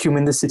also a vacuum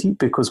in the city,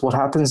 because what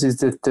happens is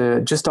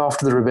that just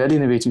after the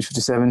rebellion of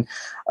 1857,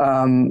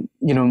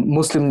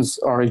 Muslims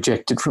are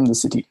ejected from the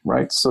city,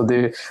 right? So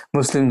the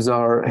Muslims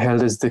are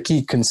held as the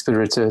key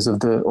conspirators of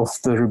the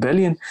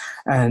rebellion,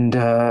 and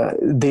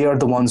they are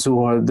the ones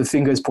who are the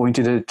fingers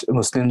pointed at the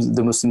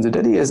Muslims of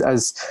Delhi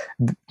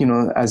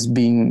as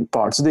being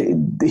part. So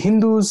the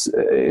Hindus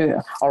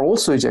are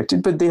also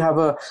ejected, but they have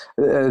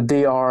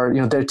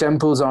their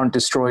temples aren't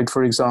destroyed,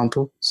 for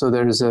example. So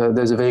there's a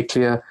very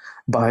clear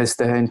bias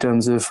there in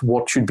terms of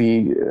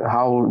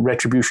how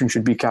retribution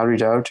should be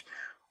carried out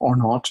or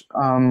not.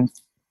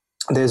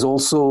 There's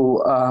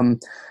also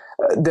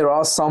there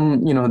are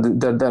some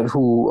that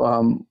who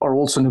are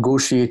also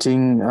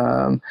negotiating,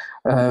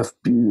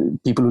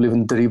 people who live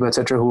in Dariba,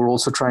 etc., who are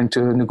also trying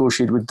to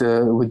negotiate with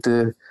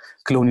the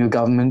colonial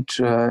government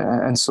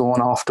and so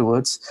on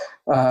afterwards.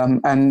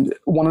 And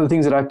one of the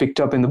things that I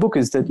picked up in the book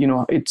is that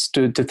it's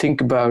to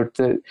think about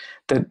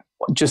that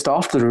just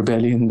after the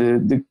rebellion,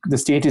 the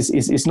state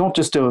is not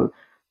just a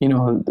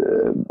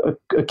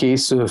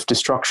case of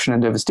destruction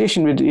and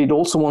devastation. It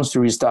also wants to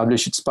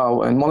reestablish its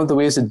power, and one of the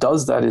ways it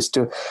does that is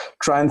to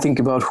try and think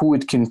about who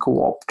it can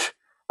co-opt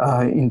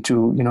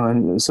into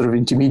sort of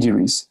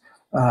intermediaries.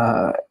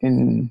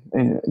 And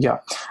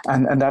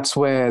that's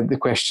where the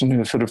question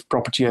of sort of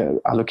property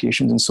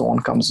allocations and so on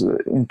comes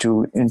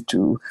into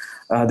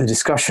the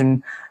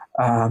discussion.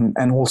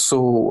 And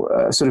also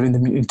sort of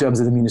in terms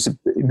of the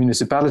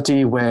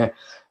municipality, where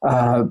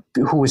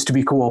who is to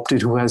be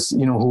co-opted, who's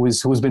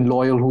been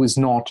loyal, who is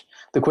not.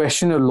 The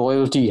question of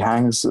loyalty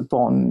hangs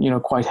upon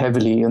quite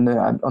heavily on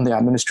the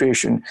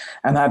administration,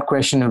 and that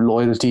question of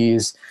loyalty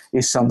is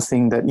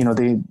something that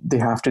they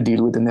have to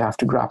deal with and they have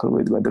to grapple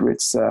with, whether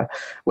it's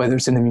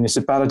in the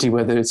municipality,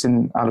 whether it's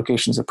in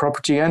allocations of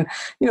property, and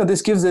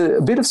this gives a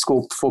bit of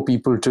scope for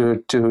people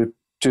to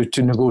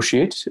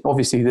negotiate.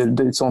 Obviously,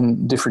 it's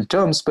on different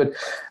terms, but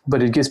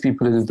it gives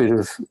people a little bit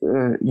of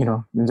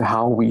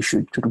how we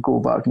should go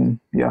about. And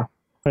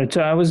Right.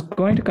 So I was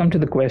going to come to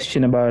the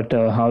question about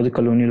how the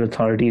colonial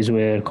authorities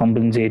were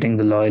compensating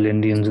the loyal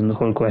Indians, and the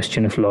whole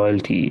question of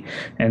loyalty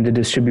and the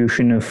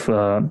distribution of,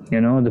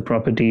 the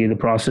property, the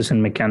process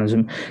and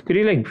mechanism. Could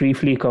you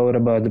briefly cover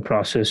about the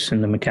process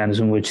and the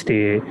mechanism which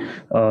they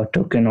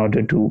took in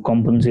order to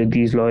compensate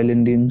these loyal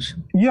Indians?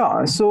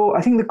 Yeah. So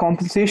I think the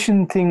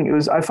compensation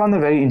thing I found that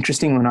very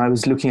interesting when I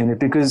was looking at it,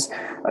 because,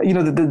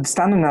 the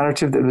standard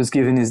narrative that was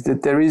given is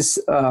that there is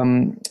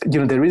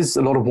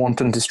a lot of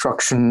wanton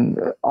destruction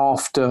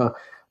after the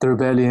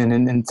rebellion,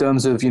 and in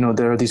terms of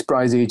there are these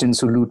prize agents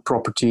who loot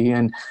property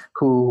and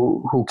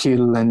who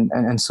kill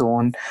and so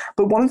on.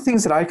 But one of the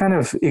things that I kind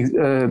of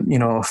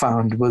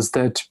found was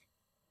that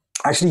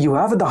actually you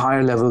have at the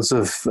higher levels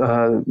of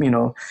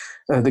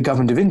the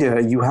government of India,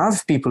 you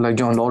have people like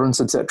John Lawrence,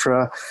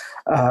 etc.,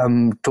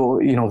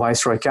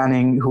 Viceroy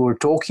Canning, who are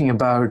talking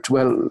about,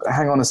 well,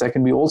 hang on a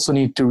second, we also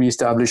need to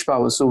reestablish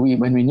power. So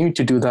when we need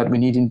to do that, we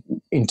need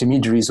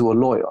intermediaries who are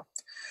loyal.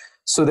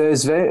 So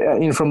there's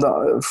from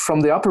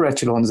the upper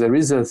echelons, there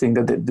is a thing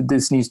that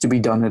this needs to be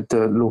done at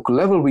the local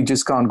level. We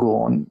just can't go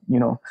on,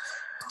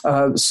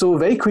 So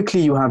very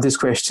quickly you have this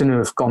question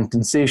of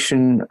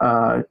compensation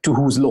to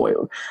who's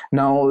loyal.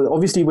 Now,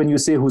 obviously, when you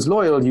say who's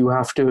loyal,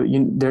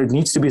 there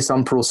needs to be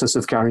some process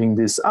of carrying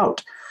this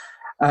out.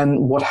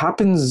 And what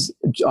happens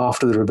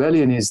after the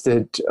rebellion is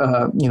that,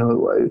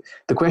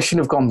 the question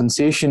of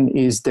compensation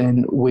is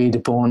then weighed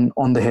upon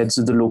on the heads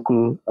of the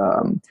local,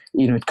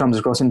 it comes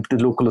across and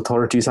the local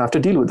authorities have to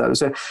deal with that.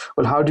 So,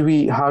 well, how do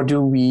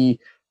we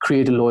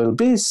create a loyal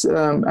base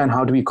and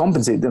how do we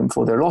compensate them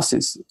for their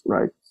losses,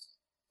 right?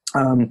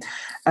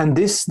 And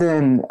this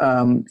then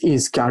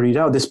is carried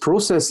out, this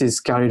process is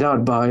carried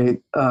out by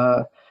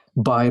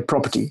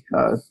property,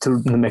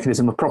 through the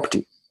mechanism of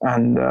property.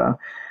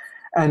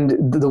 And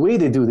the way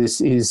they do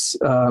this is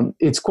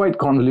it's quite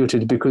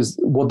convoluted, because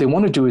what they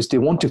want to do is they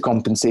want to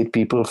compensate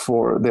people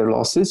for their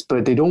losses,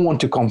 but they don't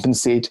want to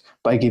compensate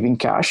by giving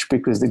cash,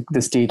 because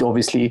the state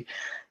obviously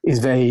is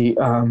very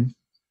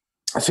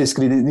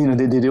fiscally,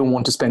 they don't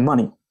want to spend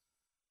money.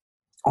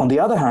 On the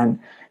other hand,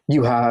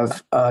 you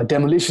have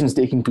demolitions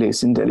taking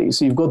place in Delhi.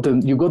 So you've got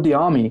the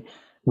army,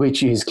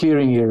 which is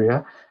clearing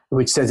area,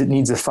 which says it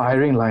needs a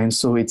firing line.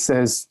 So it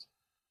says,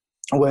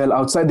 well,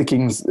 outside the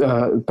king's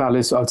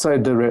palace,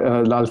 outside the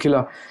Lal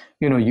Killa,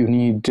 you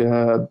need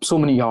so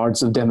many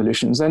yards of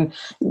demolitions. And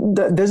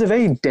there's a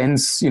very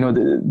dense,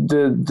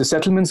 the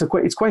settlements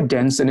it's quite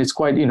dense, and it's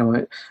quite,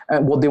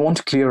 what they want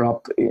to clear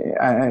up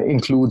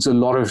includes a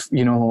lot of,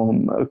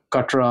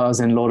 katras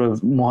and a lot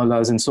of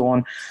mohallas and so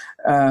on.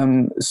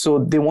 So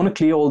they want to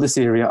clear all this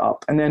area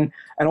up, and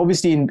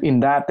obviously in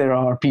that there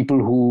are people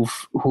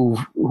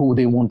who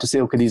they want to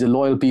say, okay, these are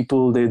loyal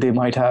people. They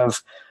might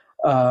have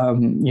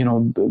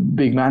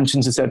big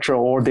mansions, etc.,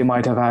 or they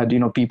might have had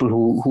people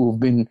who've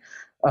been.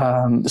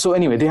 So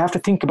anyway, they have to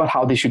think about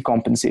how they should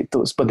compensate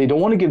those, but they don't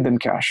want to give them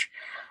cash.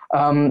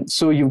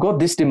 So you've got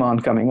this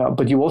demand coming up,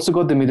 but you've also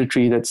got the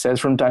military that says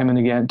from time and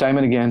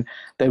again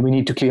that we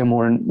need to clear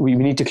more, and we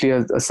need to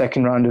clear a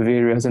second round of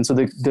areas. And so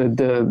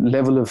the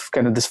level of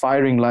kind of this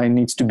firing line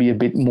needs to be a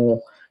bit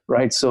more,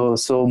 right? So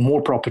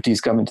more properties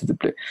come into the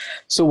play.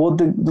 So what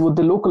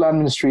the local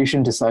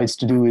administration decides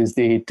to do is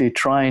they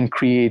try and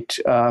create,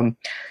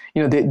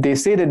 they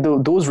say that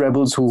those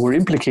rebels who were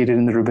implicated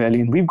in the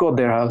rebellion, we've got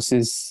their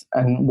houses,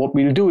 and what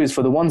we'll do is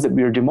for the ones that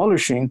we are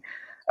demolishing,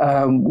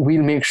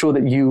 we'll make sure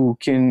that you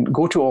can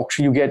go to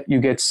auction. You get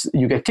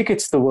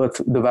tickets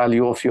the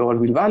value of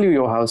we'll value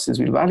your houses,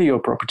 we'll value your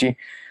property.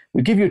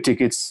 We give you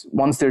tickets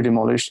once they're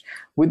demolished.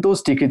 With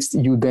those tickets,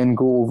 you then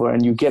go over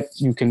and you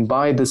can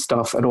buy the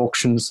stuff at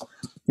auctions.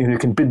 You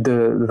can bid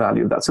the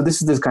value of that. So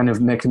this is this kind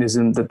of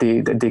mechanism that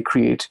they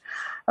create.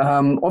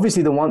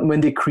 Obviously,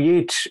 when they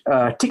create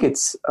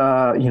tickets,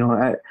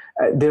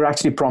 they're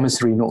actually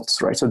promissory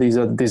notes, right? So these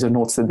are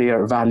notes that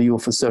their value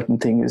of a certain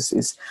thing is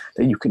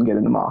that you can get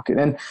in the market.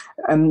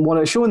 And what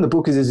I show in the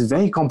book is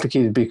very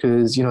complicated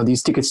because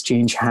these tickets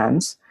change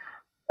hands.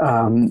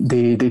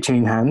 They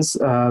change hands.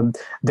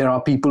 There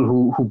are people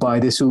who buy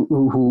this who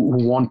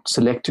want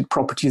selected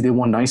properties. They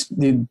want nice.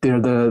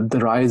 They're the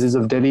Rises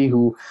of Delhi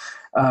who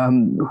are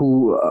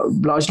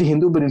largely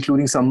Hindu, but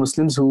including some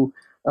Muslims who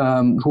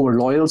are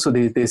loyal. So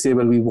they say,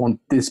 well, we want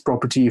this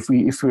property.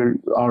 If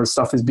our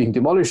stuff is being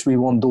demolished, we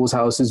want those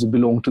houses to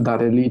belong to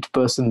that elite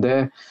person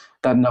there,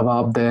 that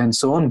Nawab there, and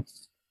so on.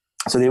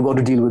 So they've got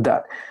to deal with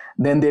that.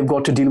 Then they've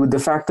got to deal with the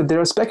fact that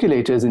there are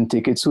speculators in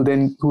tickets who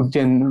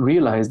can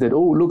realize that,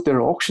 oh, look, there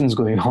are auctions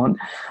going on,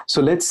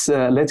 so let's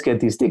get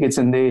these tickets.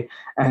 And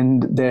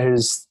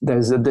these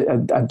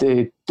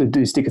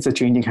tickets are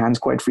changing hands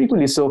quite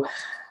frequently. So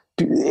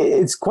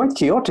it's quite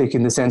chaotic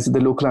in the sense that the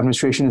local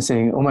administration is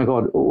saying, oh my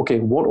God, okay,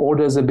 what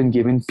orders have been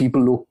given?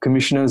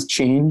 Commissioners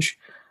change.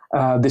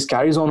 This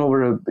carries on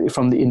over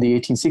in the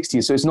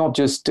 1860s. So it's not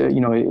just,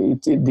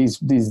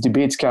 these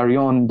debates carry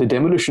on. The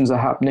demolitions are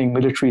happening.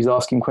 Military is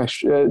asking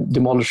questions,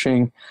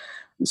 demolishing,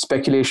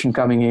 speculation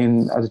coming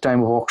in at the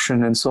time of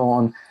auction and so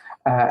on.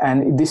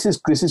 And this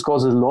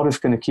causes a lot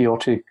of kind of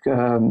chaotic,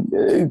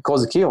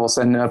 causes chaos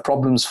and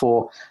problems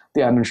for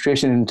the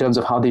administration in terms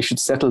of how they should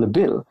settle the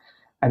bill.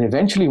 And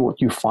eventually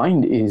what you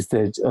find is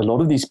that a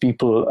lot of these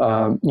people,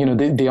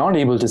 they aren't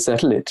able to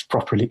settle it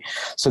properly.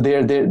 So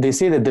they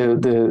say that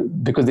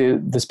because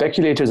the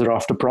speculators are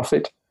after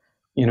profit,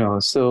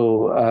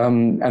 so,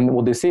 and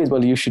what they say is,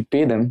 well, you should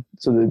pay them.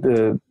 So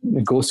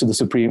it goes to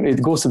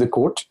the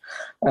court,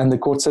 and the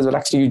court says, well,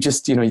 actually you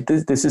just,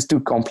 this is too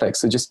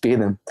complex. So just pay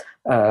them,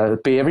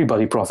 pay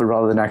everybody profit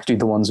rather than actually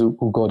the ones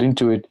who got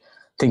into it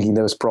thinking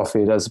there was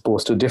profit as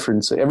opposed to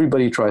difference. So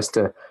everybody try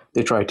to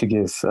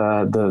give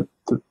the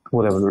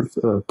whatever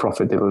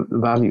profit they will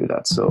value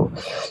that. So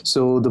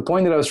the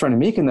point that I was trying to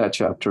make in that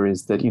chapter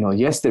is that,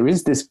 yes, there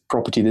is this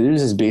property, there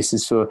is this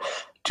basis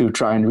to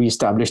try and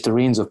reestablish the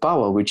reins of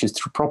power, which is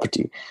through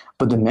property.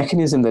 But the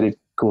mechanism that it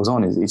goes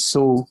on is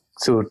so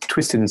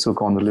twisted and so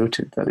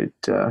convoluted that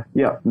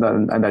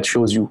and that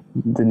shows you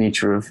the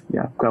nature of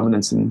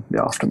governance in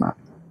the aftermath.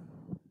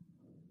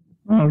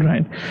 All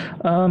right.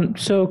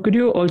 So could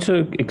you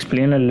also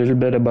explain a little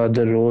bit about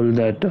the role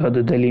that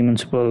the Delhi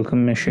Municipal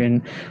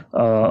Commission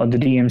or the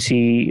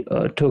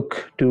DMC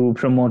took to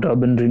promote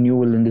urban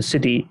renewal in the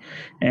city,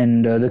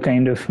 and the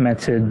kind of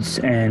methods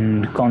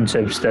and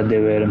concepts that they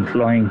were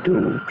employing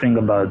to bring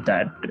about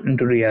that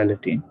into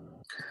reality?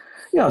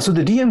 Yeah, so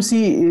the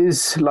DMC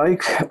is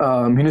like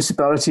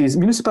municipalities.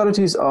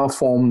 Municipalities are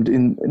formed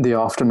in the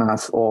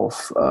aftermath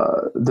of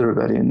the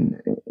rebellion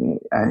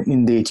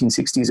in the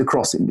 1860s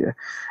across India.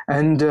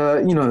 And,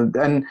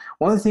 and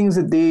one of the things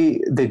that they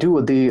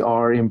do, they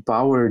are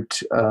empowered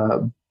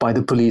by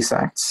the police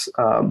acts.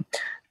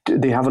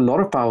 They have a lot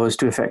of powers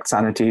to effect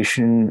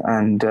sanitation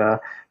and to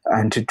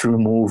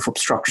remove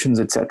obstructions,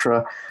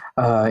 etc.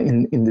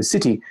 In the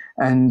city,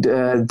 and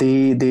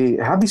they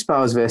have these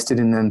powers vested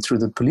in them through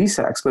the police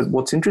acts. But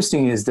what's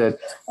interesting is that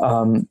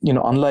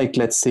unlike,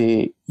 let's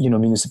say,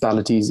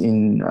 municipalities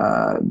in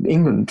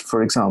England,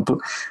 for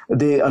example,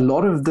 a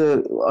lot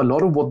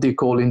of what they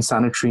call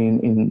insanitary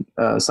in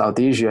South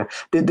Asia,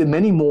 there are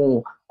many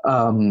more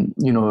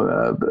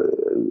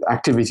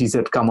activities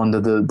that come under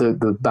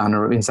the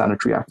banner of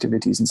insanitary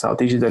activities in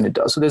South Asia than it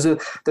does. So there's a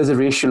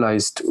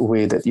racialized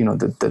way that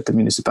that the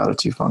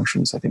municipality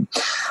functions, I think.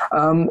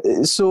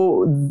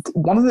 So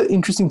one of the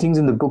interesting things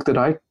in the book that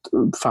I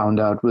found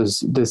out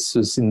was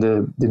in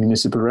the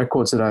municipal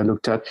records that I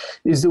looked at,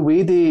 is the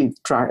way they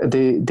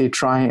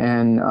try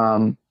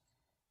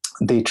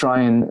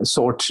and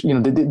sort.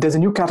 There's a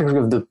new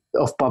category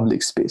of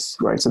public space,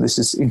 right? So this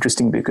is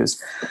interesting because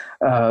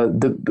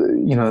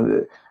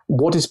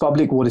what is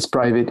public, what is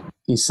private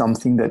is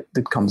something that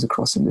comes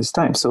across in this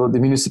time. So the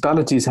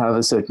municipalities have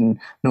a certain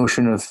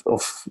notion of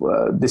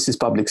this is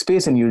public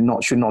space, and you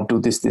should not do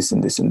this,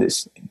 and this, and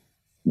this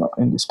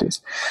in this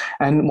space.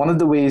 And one of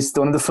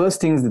the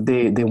first things that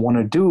they want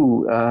to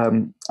do,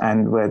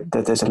 and where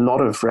that there's a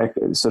lot of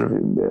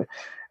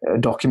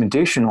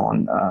documentation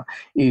on,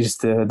 is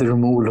the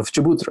removal of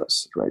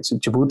chabutras, right? So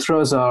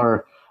chabutras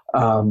are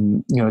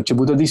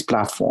these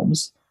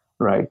platforms,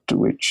 right,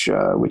 which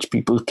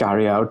people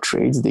carry out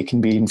trades. They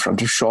can be in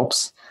front of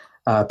shops.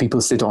 People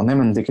sit on them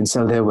and they can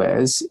sell their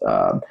wares.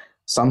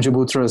 Some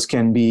chabutras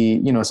can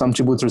be, some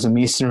chabutras are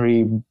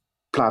masonry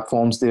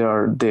platforms. They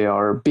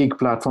are big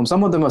platforms.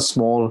 Some of them are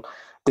small.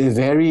 They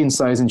vary in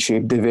size and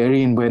shape. They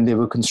vary in when they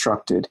were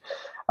constructed.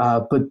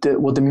 But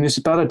what the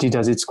municipality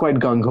does, it's quite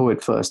gung-ho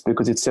at first,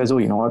 because it says, oh,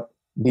 you know what,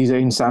 these are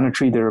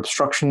insanitary, they're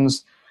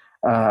obstructions,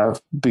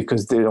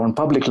 because they're on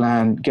public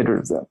land, get rid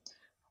of them.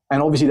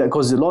 And obviously that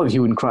causes a lot of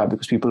hue and cry,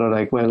 because people are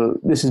like, well,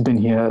 this has been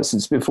here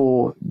since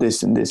before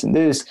this and this and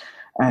this,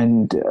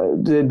 and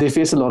they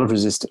face a lot of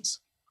resistance.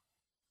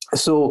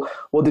 So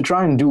what they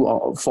try and do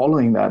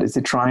following that is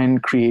they try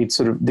and create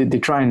they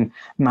try and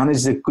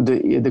manage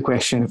the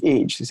question of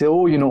age. They say,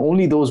 oh,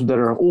 only those that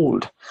are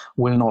old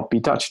will not be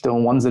touched. The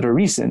ones that are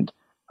recent,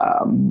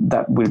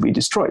 that will be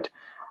destroyed.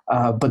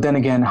 But then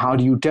again, how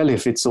do you tell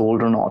if it's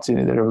old or not?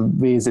 There are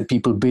ways that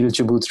people build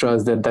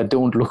chabutras that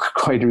don't look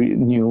quite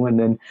new. And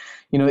then,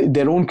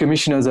 their own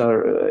commissioners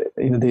are,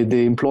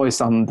 they employ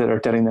some that are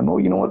telling them, oh,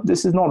 you know what,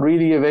 this is not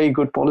really a very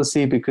good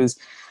policy, because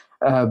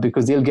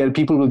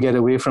people will get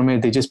away from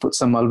it. They just put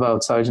some malva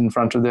outside in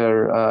front of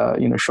their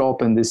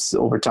shop, and this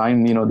over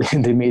time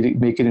they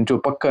make it into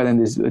a pakka and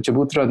this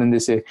chabutra. Then they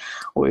say,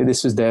 oh,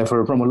 this was there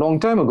from a long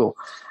time ago,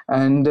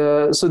 and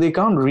so they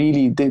can't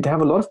really. They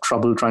have a lot of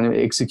trouble trying to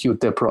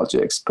execute their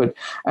projects.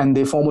 And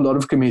they form a lot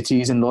of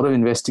committees and a lot of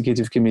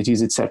investigative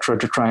committees, etc.,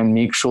 to try and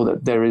make sure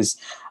that there is,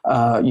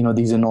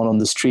 these are not on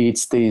the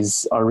streets,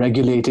 these are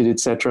regulated,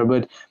 etc.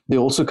 But they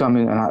also come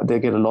in and they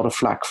get a lot of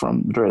flack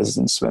from the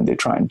residents when they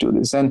try and do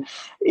this. And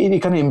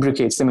it kind of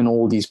imbricates them in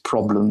all these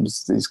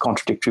problems, these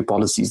contradictory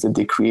policies that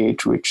they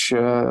create, which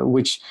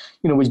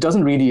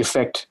doesn't really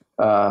affect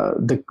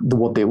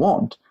what they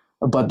want.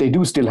 But they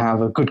do still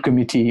have a good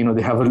committee.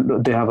 They have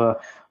a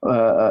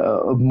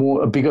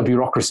bigger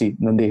bureaucracy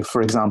than they,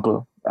 for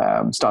example,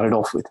 started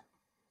off with.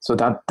 So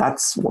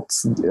that's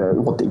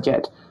what they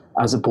get,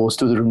 as opposed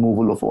to the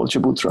removal of all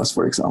chabutras,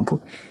 for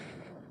example.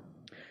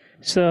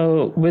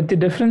 So with the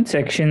different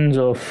sections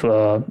of,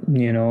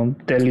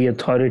 Delhi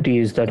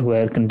authorities that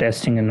were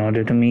contesting in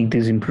order to make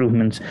these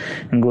improvements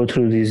and go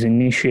through these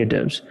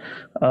initiatives,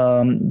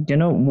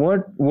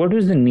 what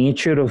is the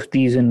nature of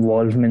these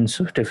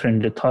involvements of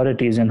different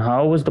authorities, and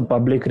how was the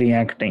public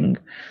reacting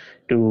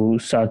to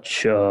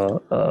such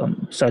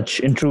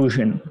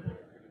intrusion?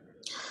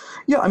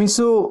 Yeah, I mean,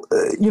 so,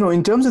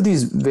 in terms of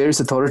these various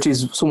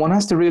authorities, so one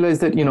has to realize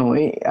that,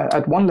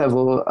 at one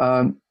level,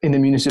 in the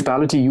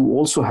municipality, you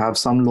also have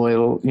some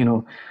loyal,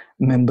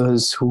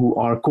 members who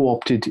are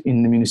co-opted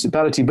in the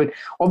municipality. But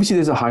obviously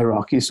there's a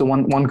hierarchy. So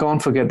one can't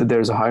forget that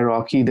there's a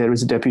hierarchy. There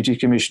is a deputy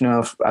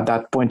commissioner at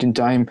that point in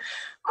time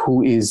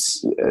who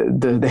is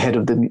the head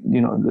of the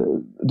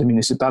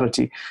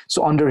municipality.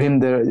 So under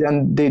him,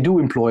 and they do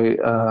employ,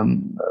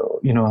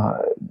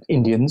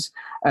 Indians.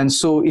 And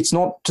so it's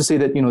not to say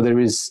that, there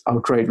is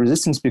outright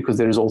resistance, because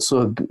there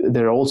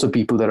are also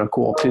people that are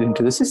co-opted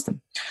into the system.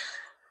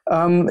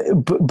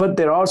 But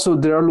there are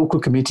local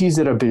committees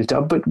that are built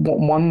up, but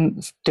one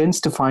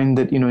tends to find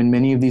that, in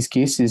many of these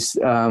cases,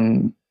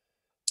 as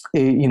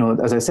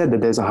I said,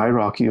 that there's a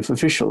hierarchy of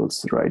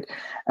officials, right?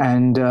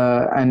 And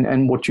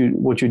what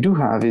you do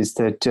have is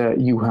that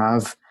you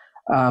have,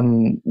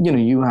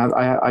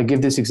 I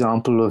give this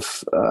example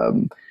of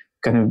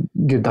kind of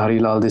Girdhari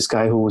Lal, this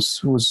guy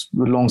who's a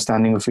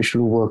long-standing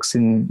official who works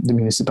in the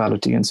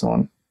municipality and so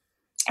on.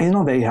 He's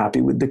not very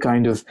happy with the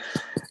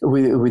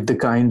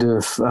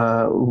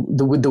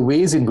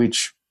ways in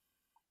which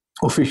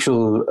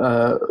official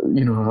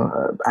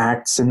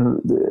acts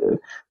and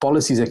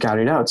policies are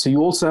carried out. So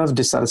you also have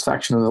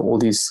dissatisfaction of all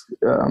these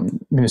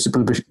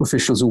municipal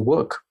officials who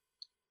work,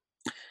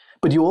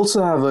 but you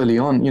also have early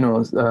on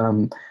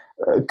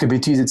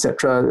committees,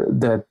 etc.,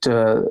 that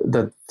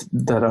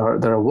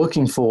are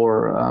working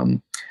for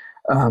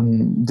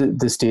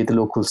the state, the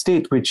local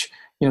state, which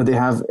they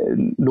have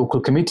local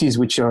committees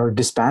which are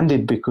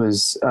disbanded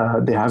because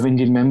they have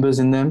Indian members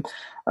in them,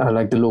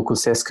 like the local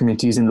cess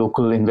committees and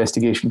local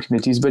investigation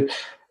committees. But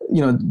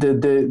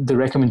the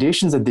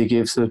recommendations that they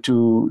give, so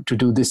to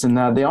do this and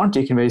that, they aren't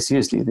taken very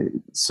seriously.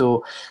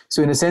 So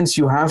in a sense,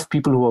 you have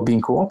people who are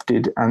being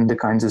co-opted and the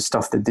kinds of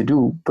stuff that they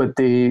do, but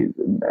they,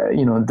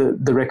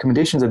 the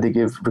recommendations that they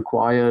give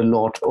require a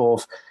lot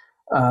of,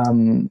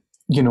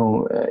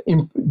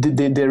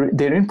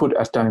 their input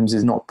at times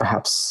is not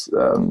perhaps,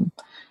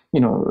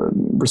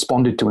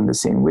 responded to in the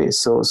same way.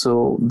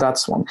 So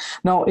that's one.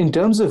 Now, in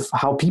terms of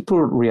how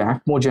people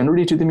react more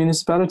generally to the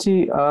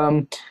municipality,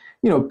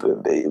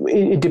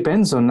 it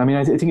depends on,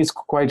 I think it's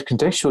quite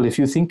contextual. If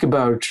you think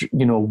about,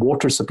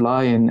 water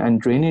supply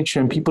and drainage,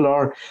 and people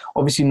are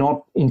obviously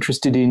not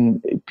interested in,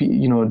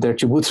 their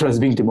chabutras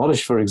being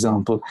demolished, for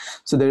example.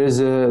 So there is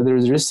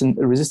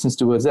resistance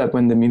towards that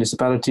when the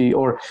municipality,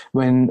 or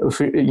when,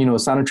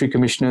 sanitary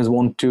commissioners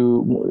want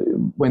to,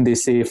 when they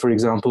say, for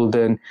example,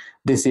 then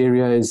this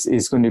area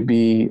is going to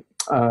be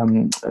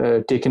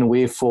taken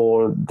away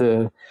for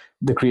the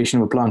creation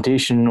of a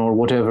plantation or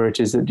whatever it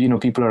is, that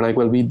people are like,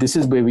 well, this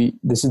is the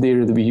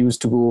area that we use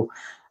to go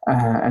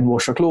and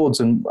wash our clothes,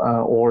 and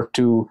or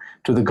to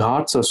the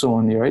ghats or so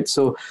on, right?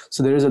 So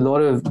there is a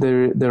lot of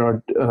there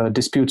are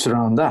disputes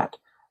around that.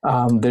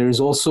 There is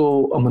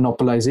also a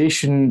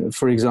monopolization,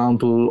 for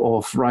example,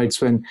 of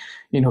rights when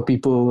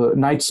people,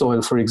 night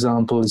soil, for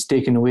example, is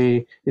taken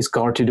away, is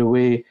carted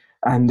away.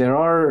 And there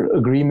are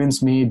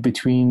agreements made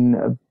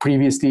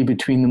previously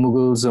between the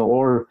Mughals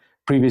or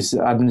previous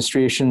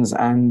administrations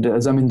and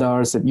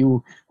zamindars that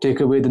you take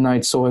away the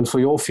night soil for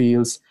your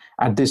fields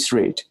at this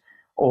rate,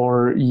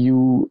 or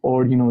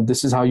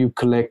this is how you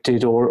collect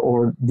it,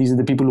 or these are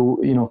the people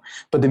who,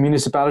 but the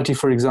municipality,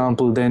 for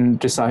example, then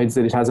decides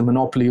that it has a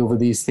monopoly over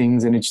these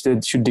things, and it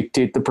should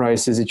dictate the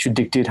prices, it should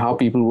dictate how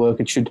people work,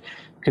 it should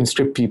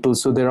conscript people.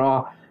 So there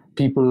are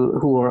people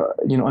who are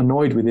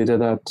annoyed with it at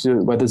that,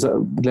 where there's a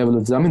level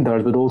of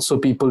zamindars, but also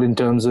people in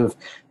terms of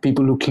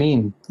people who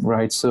clean,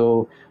 right?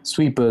 So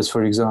sweepers,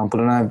 for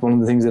example, and one of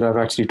the things that I've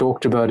actually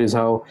talked about is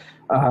how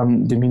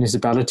the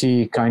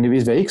municipality kind of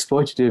is very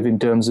exploitative in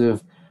terms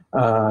of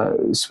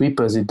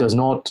sweepers. It does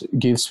not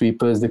give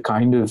sweepers the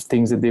kind of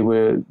things that they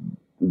were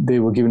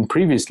given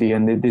previously,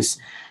 and it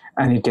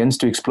tends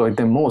to exploit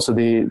them more. So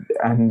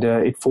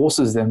it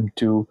forces them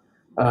to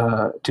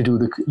do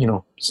the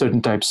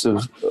certain types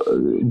of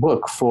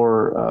work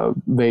for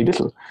very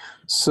little.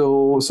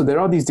 So there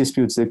are these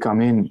disputes that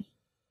come in,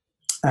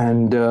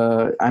 and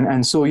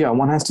so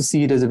one has to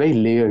see it as a very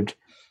layered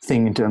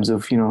thing in terms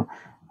of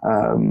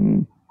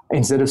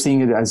instead of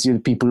seeing it as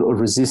people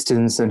of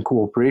resistance and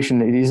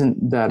cooperation. It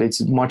isn't that. It's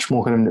much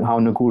more kind of how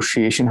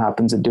negotiation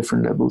happens at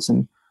different levels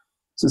in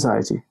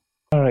society.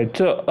 All right.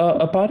 So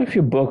a part of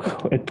your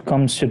book, it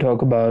comes to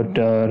talk about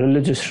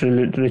religious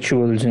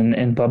rituals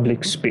in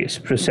public space,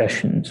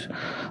 processions.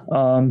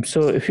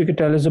 So if you could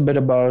tell us a bit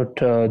about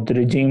the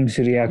regime's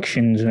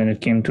reactions when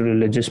it came to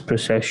religious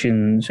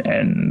processions,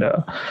 and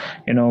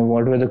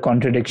what were the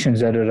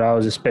contradictions that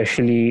arose,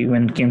 especially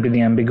when it came to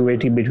the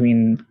ambiguity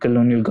between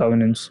colonial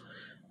governance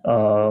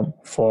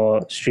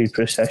for street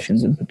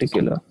processions in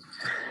particular.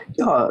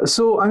 Yeah,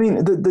 so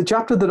the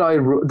chapter that I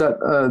wrote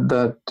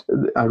that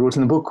I wrote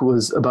in the book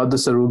was about the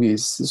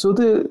Sarugis. So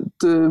the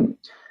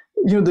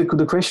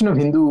question of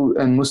Hindu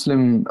and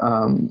Muslim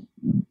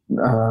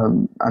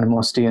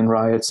animosity and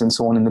riots and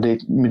so on in the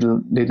late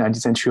 19th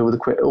century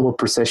over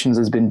processions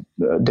has been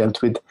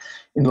dealt with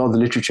in a lot of the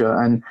literature.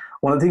 And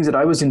one of the things that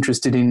I was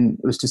interested in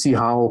was to see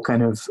how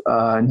kind of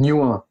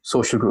newer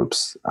social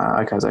groups,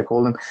 as I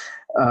call them.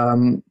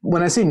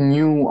 When I say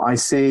new, I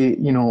say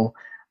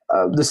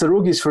the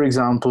Sarugis, for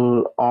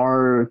example,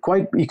 are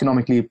quite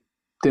economically,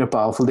 they're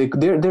powerful.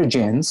 They're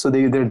Jains, so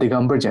they're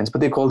Digambar Jains, but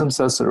they call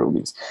themselves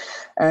Sarugis.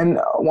 And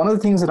one of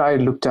the things that I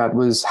looked at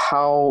was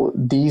how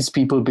these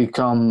people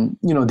become,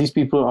 they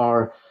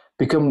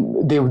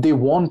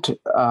want,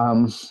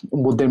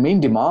 what their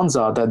main demands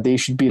are, that they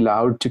should be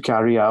allowed to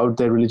carry out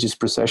their religious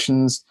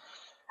processions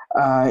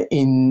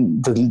in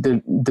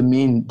the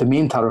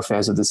main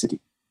thoroughfares of the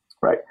city,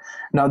 right?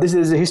 Now, this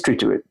is a history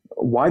to it.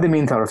 Why the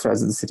main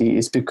thoroughfares of the city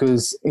is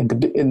because in the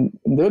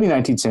early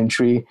 19th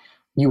century,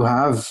 you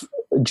have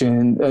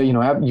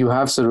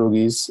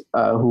Sarugis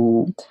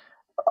who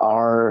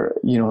are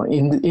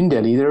in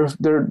Delhi. There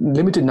are a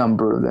limited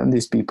number of them.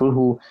 These people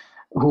who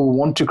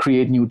want to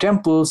create new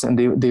temples, and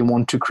they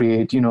want to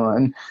create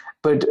and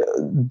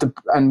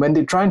when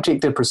they try and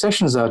take their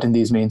processions out in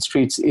these main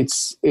streets,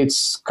 it's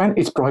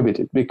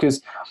prohibited,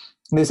 because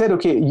they said,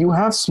 okay, you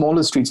have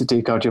smaller streets to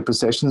take out your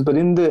processions, but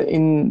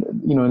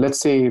let's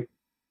say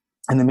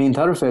in the main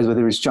thoroughfares,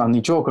 whether it's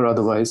Chandni Chowk or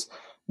otherwise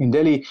in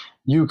Delhi,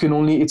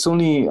 it's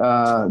only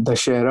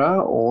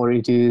Dashera, or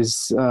it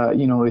is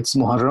it's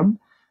Muharram.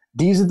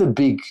 These are the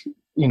big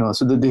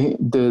so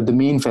the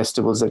main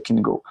festivals that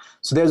can go.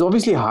 So there's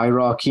obviously a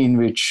hierarchy in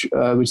which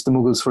the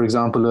Mughals, for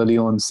example, early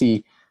on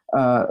see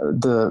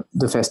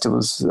the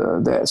festivals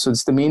there. So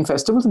it's the main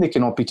festivals, and they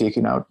cannot be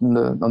taken out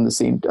at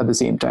the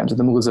same time. So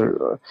the Mughals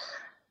are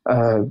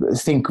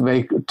think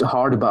very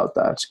hard about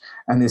that,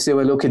 and they say,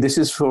 well, okay, this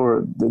is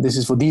for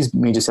these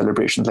major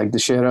celebrations, like the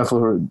Shera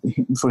for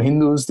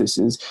Hindus,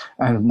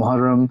 and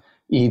Muharram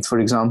Eid, for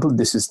example,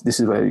 this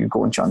is where you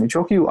go on Chandni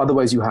Chowk.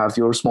 Otherwise, you have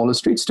your smaller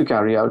streets to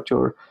carry out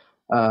your.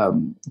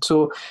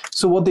 So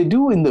what they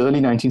do in the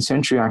early 19th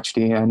century,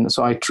 actually, and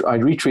so I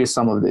retrace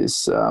some of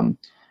this,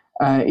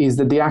 is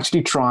that they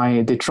actually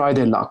try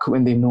their luck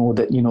when they know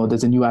that,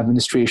 there's a new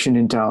administration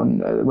in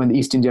town. When the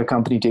East India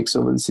Company takes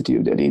over the city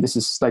of Delhi, this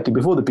is slightly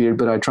before the period,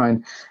 but I try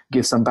and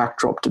give some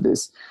backdrop to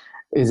this.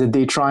 Is that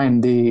they try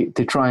and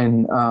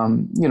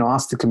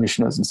ask the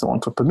commissioners and so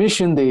on for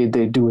permission. They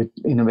do it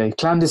in a very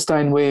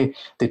clandestine way.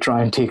 They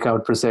try and take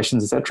out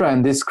processions, etc.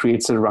 And this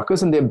creates a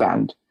ruckus, and they're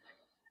banned.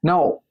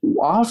 Now,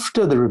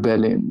 after the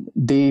rebellion,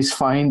 they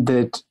find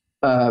that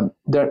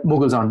the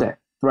Mughals aren't there,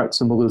 right?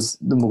 So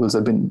the Mughals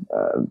have been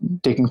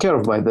taken care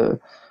of by the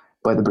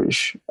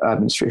British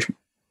administration.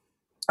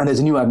 And there's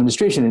a new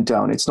administration in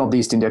town. It's not the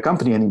East India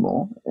Company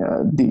anymore.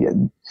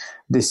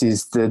 This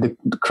is the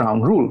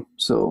Crown rule.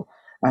 So.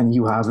 And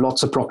you have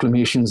lots of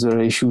proclamations that are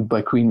issued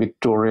by Queen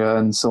Victoria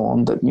and so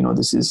on that,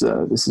 this is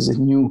a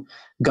new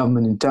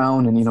government in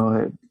town, and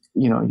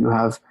you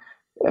have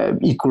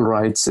equal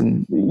rights,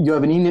 and you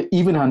have an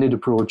even-handed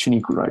approach in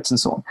equal rights and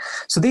so on.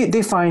 So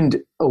they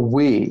find a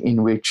way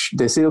in which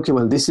they say, okay,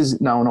 well, this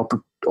is now an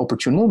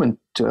opportune moment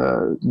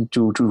to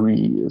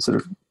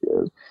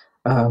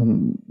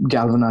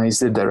galvanize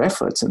their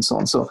efforts and so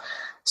on.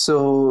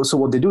 So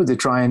what they do is they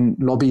try and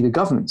lobby the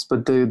governments,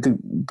 but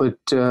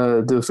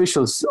the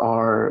officials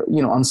are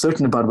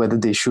uncertain about whether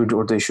they should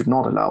or they should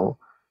not allow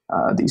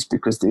these,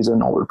 because these are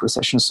novel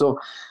processions. So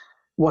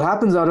what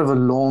happens out of a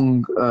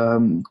long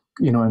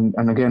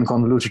and again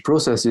convoluted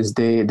process is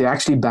they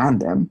actually ban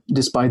them,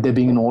 despite there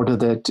being an order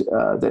that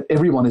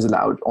everyone is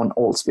allowed on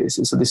all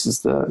spaces. So this is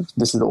the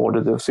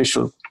order, the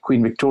official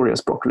Queen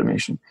Victoria's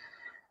proclamation,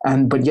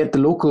 but yet the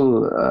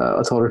local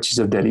authorities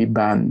of Delhi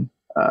ban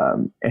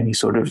any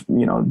sort of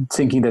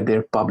thinking that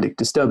they're public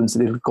disturbance,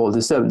 they would call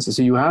disturbances.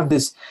 So you have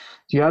these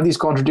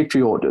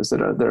contradictory orders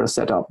that are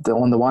set up.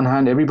 On the one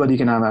hand, everybody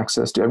can have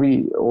access to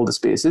all the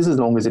spaces as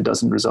long as it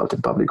doesn't result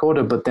in public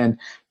order. But then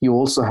you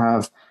also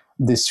have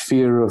this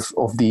fear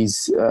of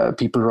these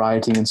people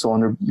rioting and so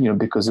on,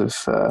 because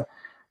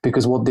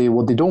what they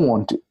don't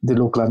want, the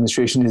local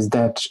administration, is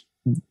that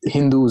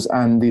Hindus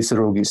and the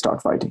Sarogis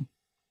start fighting.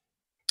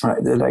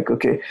 Right, they're like,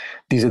 okay,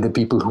 these are the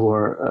people who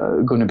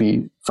are going to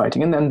be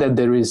fighting, and then that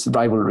there is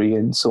rivalry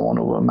and so on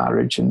over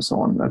marriage and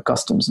so on,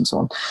 customs and so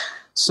on.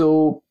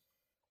 So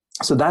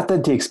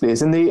that takes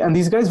place, and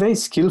these guys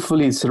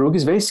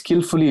Sarogis very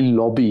skillfully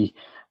lobby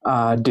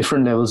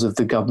different levels of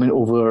the government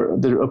over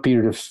a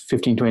period of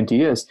 15, 20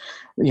 years.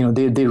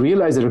 They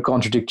realize there are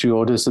contradictory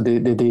orders, so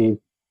they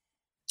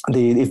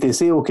if they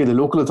say, okay, the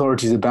local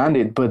authorities have banned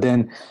it, but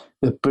then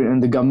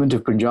the government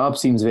of Punjab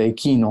seems very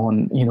keen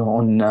on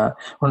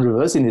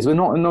reversing this. We're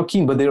not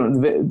keen, but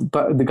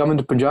the government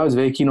of Punjab is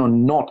very keen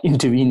on not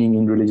intervening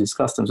in religious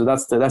customs. So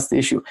that's the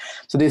issue.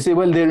 So they say,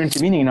 well, they're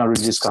intervening in our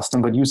religious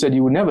custom, but you said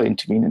you would never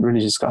intervene in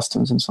religious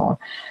customs and so on.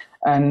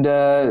 And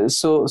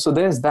so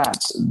there's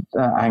that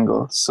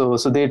angle. So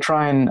they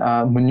try and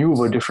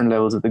maneuver different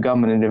levels of the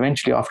government, and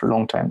eventually, after a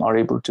long time, are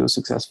able to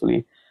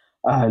successfully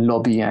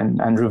lobby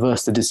and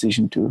reverse the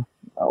decision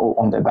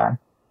on their ban.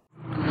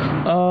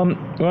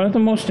 One of the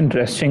most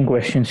interesting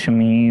questions to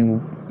me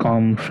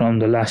come from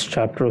the last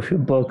chapter of your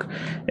book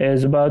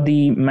is about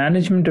the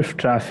management of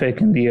traffic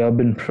in the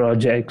urban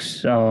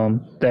projects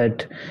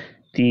that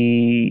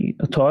the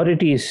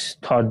authorities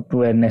thought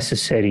were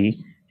necessary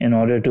in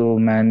order to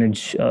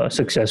manage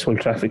successful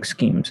traffic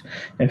schemes.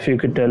 If you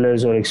could tell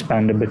us or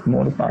expand a bit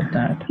more about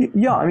that.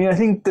 Yeah, I mean, I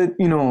think that,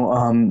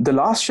 the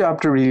last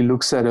chapter really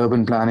looks at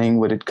urban planning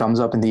when it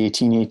comes up in the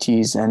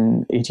 1880s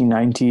and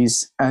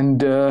 1890s. And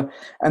the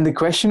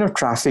question of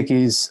traffic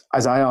is,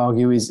 as I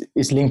argue, is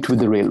linked with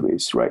the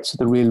railways, right? So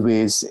the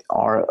railways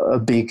are a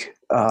big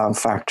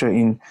factor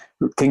in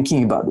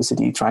thinking about the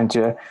city, trying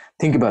to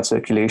think about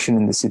circulation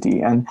in the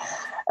city.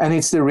 And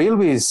it's the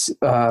railways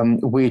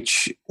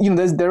which,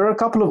 there are a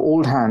couple of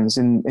old hands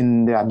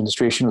in the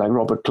administration, like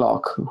Robert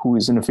Clark, who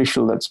is an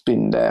official that's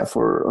been there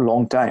for a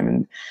long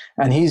time.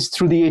 And he's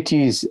through the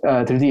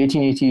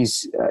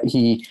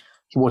 1880s,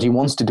 what he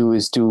wants to do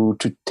is to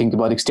think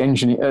about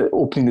extension,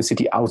 opening the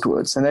city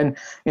outwards. And then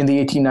in the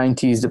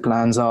 1890s, the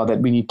plans are that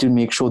we need to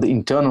make sure the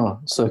internal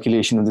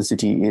circulation of the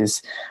city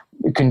is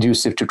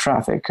conducive to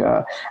traffic.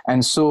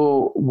 And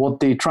so what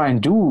they try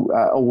and do,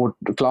 or what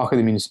Clark and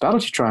the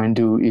municipality try and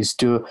do, is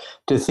to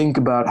think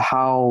about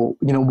how,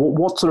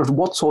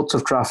 what sorts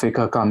of traffic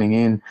are coming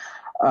in,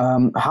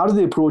 how do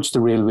they approach the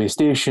railway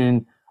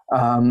station,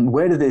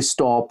 where do they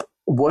stop,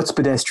 what's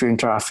pedestrian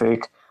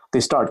traffic. They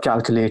start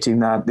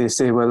calculating that. They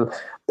say, well,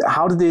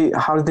 how do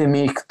they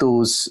make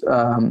those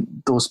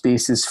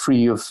spaces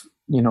free of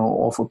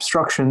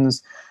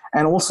obstructions,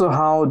 and also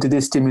how do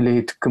they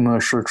stimulate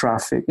commercial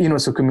traffic?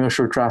 So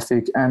commercial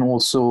traffic and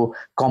also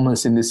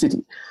commerce in the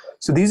city.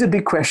 So these are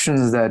big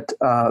questions that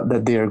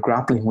they are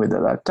grappling with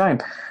at that time.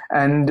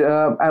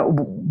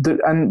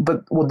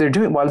 But what they're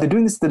doing while they're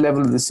doing this at the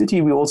level of the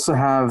city, we also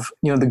have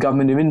the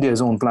government of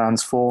India's own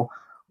plans for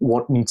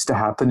what needs to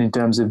happen in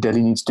terms of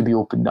Delhi needs to be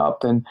opened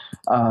up and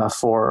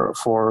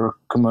for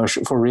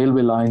commercial, for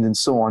railway lines and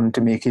so on,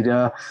 to make it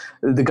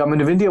the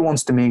government of India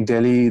wants to make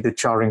Delhi the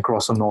Charing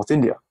Cross of North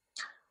India.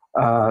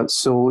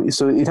 So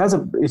it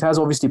has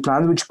obviously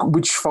plans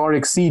which far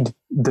exceed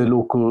the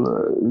local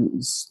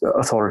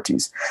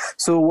authorities.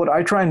 So what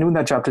I try and do in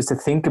that chapter is to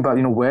think about,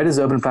 where does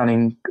urban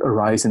planning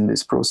arise in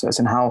this process,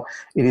 and how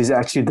it is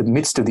actually the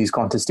midst of these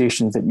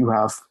contestations that you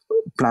have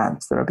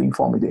plans that are being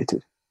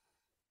formulated.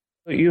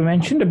 You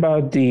mentioned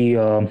about the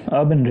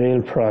Urban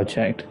Rail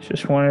project.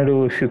 Just wanted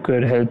to, if you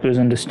could help us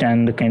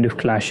understand the kind of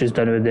clashes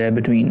that were there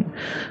between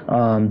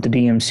the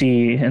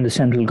DMC and the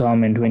central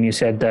government when you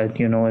said that,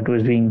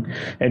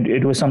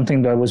 it was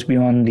something that was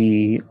beyond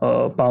the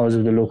powers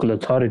of the local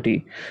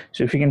authority.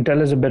 So if you can tell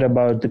us a bit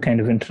about the kind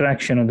of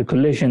interaction or the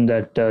collision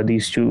that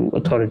these two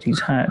authorities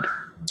had.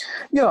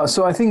 Yeah,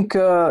 so I think,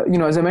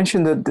 as I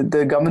mentioned,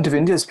 the government of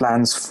India's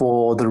plans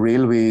for the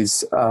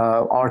railways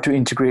are to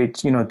integrate,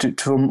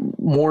 to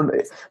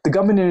more. The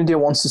government in India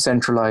wants to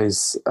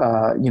centralize,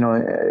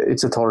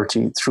 its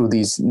authority through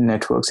these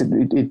networks.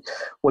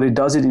 What it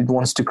does, it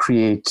wants to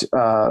create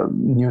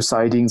new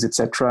sidings,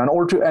 etc.,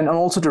 and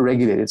also to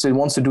regulate it. So it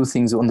wants to do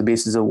things on the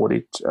basis of what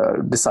it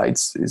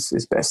decides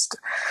is best.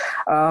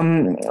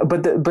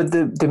 But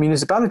the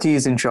municipality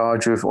is in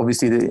charge of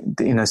obviously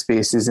the inner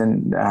spaces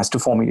and has to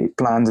formulate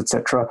plans,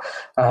 etc.,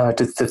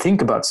 to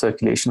think about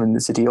circulation in the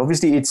city.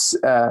 Obviously, it's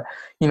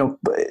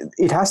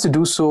it has to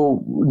do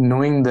so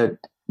knowing that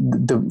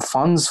the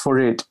funds for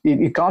it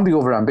can't be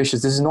over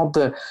ambitious. This is not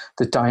the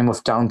time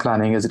of town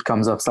planning as it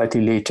comes up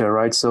slightly later,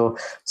 right? So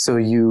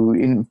you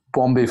in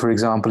Bombay, for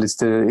example,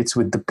 it's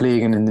with the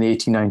plague, and in the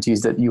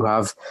 1890s that you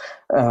have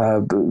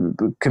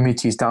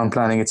committees, town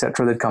planning,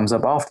 etc., that comes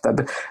up after that.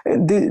 But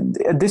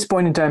at this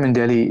point in time in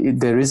Delhi,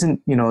 there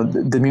isn't,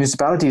 the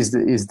municipality is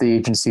the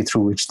agency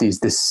through which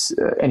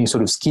any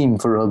sort of scheme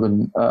for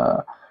urban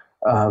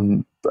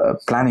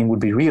planning would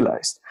be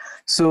realized.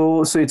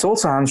 So it's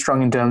also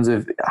hamstrung in terms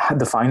of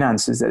the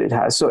finances that it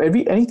has. So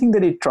anything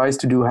that it tries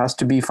to do has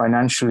to be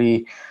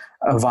financially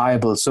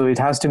viable. So it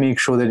has to make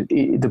sure that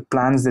the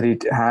plans that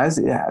it has,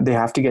 they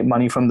have to get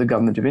money from the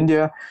government of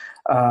India,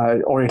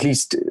 or at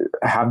least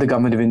have the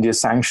government of India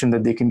sanction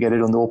that they can get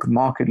it on the open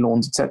market,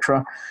 loans,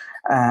 etc.,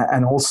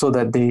 and also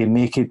that they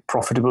make it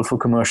profitable for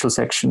commercial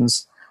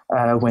sections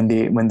when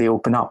they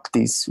open up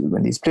these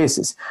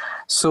places.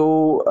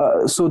 So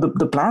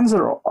the plans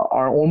are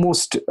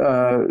almost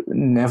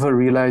never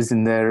realized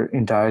in their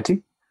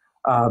entirety,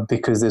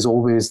 because there's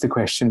always the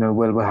question of,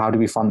 well, how do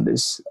we fund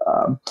this?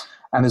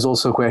 And there's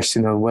also a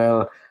question of,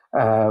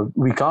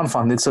 we can't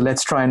fund it, so they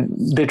try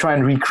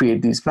and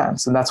recreate these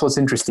plans. And that's what's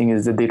interesting,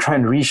 is that they try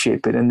and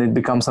reshape it and it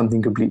becomes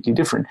something completely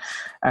different.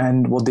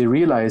 And what they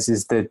realize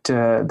is that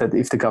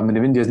if the government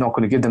of India is not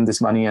going to give them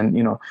this money, and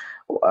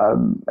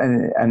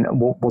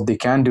what they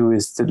can do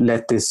is to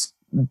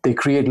they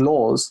create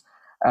laws,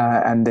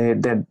 and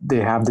they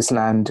have this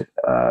land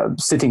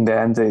sitting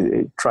there, and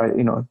they try,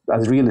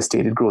 as real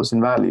estate, it grows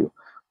in value.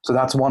 So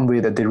that's one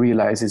way that they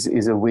realize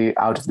is a way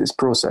out of this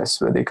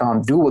process, where they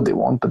can't do what they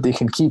want, but they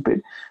can keep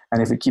it.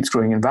 And if it keeps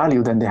growing in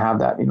value, then they have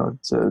that,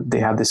 they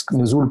have this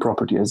Nuzul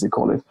property, as they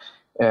call it,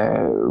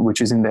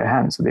 which is in their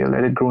hands. So they'll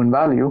let it grow in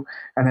value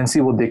and then see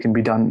what can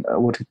be done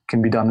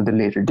at a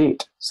later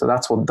date. So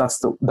that's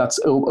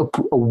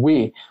a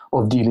way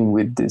of dealing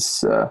with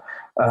this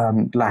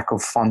lack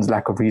of funds,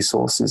 lack of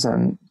resources,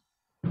 and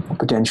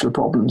potential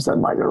problems that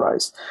might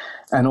arise.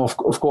 And of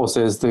course,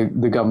 there's the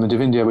government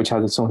of India, which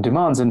has its own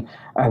demands, and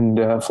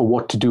for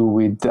what to do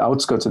with the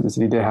outskirts of the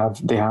city. They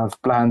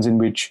have plans in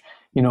which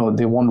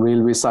they want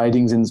railway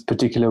sidings in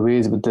particular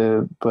ways, but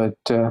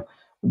the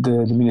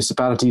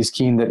municipality is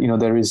keen that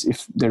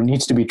if there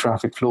needs to be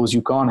traffic flows,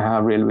 you can't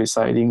have railway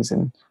sidings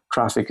and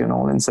traffic and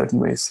all in certain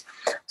ways.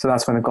 So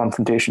that's when the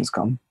confrontations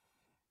come.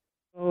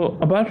 So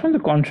apart from the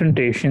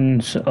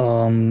confrontations,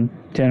 coming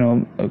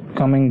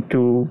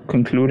to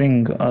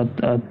concluding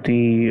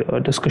the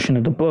discussion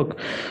of the book,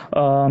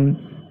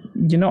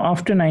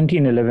 after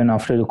 1911,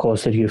 after the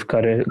course that you've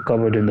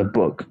covered in the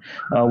book,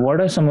 what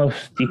are some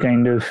of the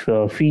kind of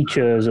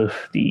features of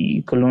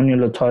the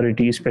colonial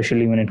authority,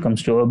 especially when it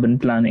comes to urban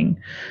planning,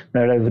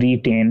 that I've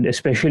retained,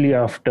 especially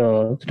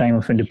after the time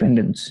of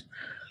independence?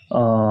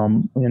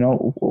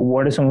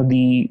 What are some of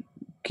the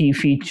key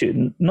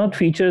not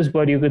features,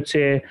 but you could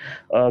say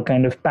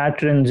kind of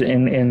patterns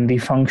in the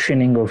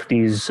functioning of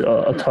these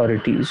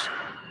authorities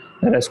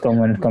that has come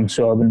when it comes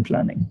to urban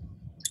planning?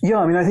 Yeah,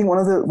 I mean, I think one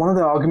of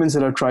the arguments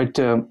that I've tried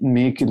to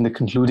make in the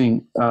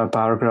concluding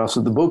paragraphs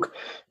of the book,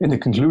 in the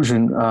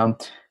conclusion,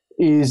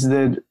 is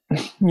that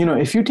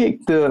if you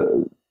take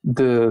the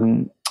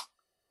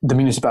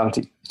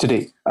municipality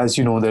today, as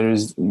there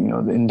is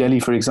in Delhi,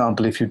 for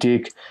example, if you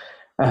take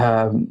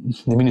the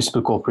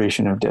Municipal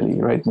Corporation of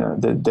Delhi, right,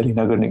 the Delhi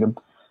Nagar Nigam,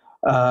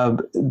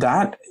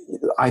 that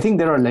I think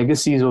there are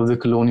legacies of the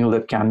colonial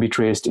that can be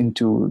traced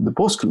into the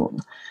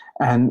post-colonial.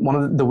 And one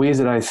of the ways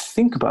that I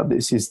think about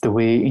this is the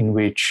way in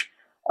which,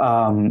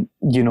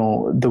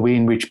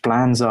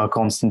 plans are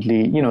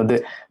constantly,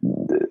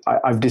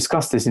 I've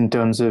discussed this in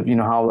terms of,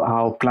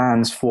 how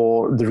plans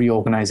for the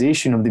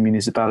reorganization of the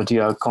municipality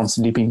are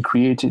constantly being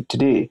created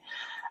today.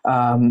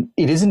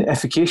 It isn't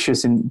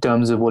efficacious in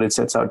terms of what it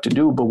sets out to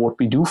do, but what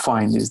we do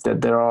find is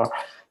that there are,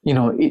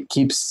 it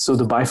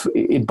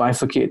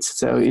bifurcates.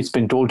 So it's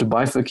been told to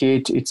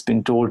bifurcate, it's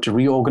been told to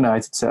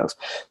reorganize itself.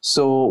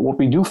 So what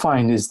we do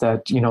find is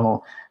that,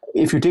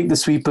 if you take the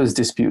sweepers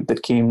dispute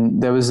that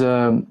there was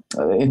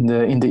in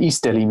the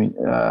East Delhi,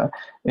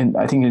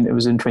 I think it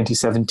was in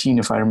 2017,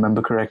 if I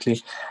remember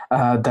correctly,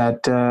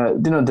 that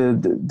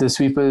the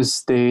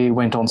sweepers, they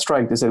went on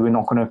strike. They said, we're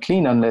not going to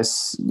clean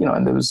unless,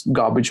 and there was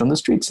garbage on the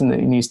streets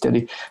in East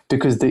Delhi,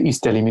 because the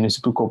East Delhi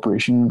Municipal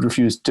Corporation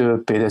refused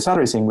to pay their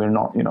salary, saying we're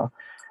not,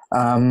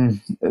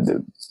 the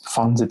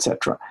funds,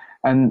 etc.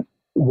 And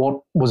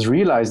what was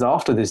realized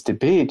after this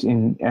debate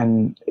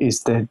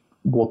is that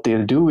what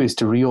they'll do is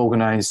to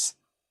reorganize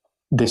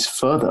this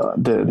further,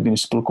 the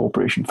municipal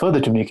corporation further,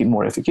 to make it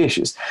more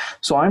efficacious.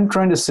 So I'm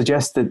trying to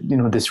suggest that,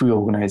 this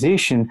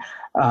reorganization,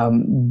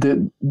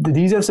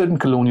 these are certain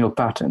colonial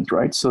patterns,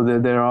 right? So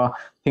there are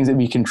things that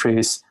we can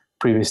trace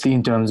previously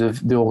in terms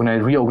of the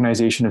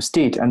reorganization of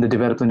state and the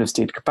development of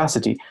state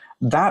capacity.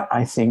 That,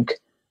 I think,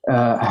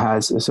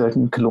 has a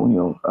certain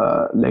colonial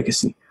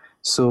legacy.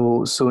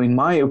 So in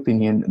my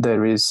opinion,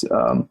 there is,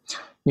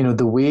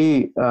 the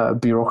way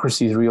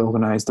bureaucracy is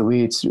reorganized, the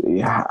way it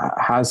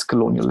has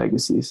colonial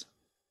legacies,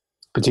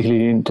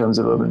 particularly in terms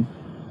of urban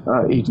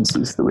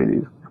agencies, the way they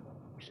do.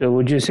 So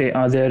would you say,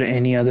 are there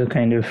any other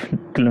kind of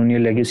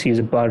colonial legacies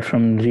apart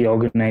from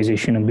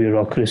reorganization of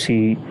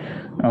bureaucracy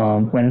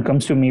when it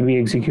comes to maybe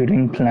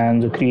executing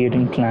plans or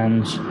creating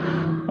plans,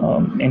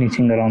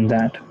 anything around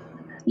that?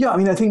 Yeah, I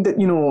mean, I think that,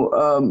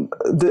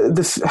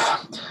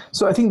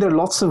 so I think there are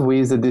lots of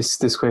ways that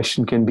this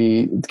question can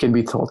be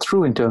thought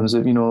through in terms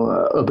of,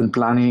 urban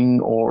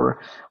planning, or,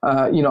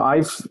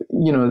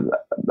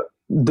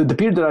 the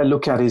period that I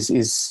look at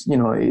is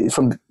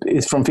from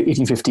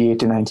 1858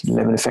 to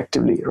 1911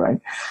 effectively, right?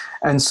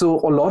 And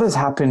so a lot has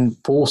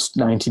happened post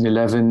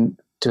 1911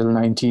 till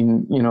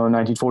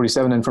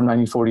 1947, and from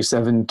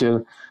 1947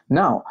 till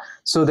now.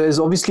 So there's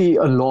obviously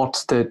a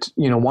lot that,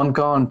 one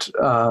can't,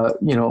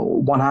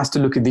 one has to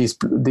look at this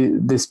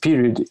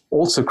period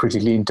also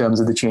critically in terms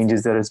of the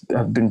changes that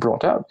have been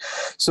brought out.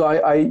 So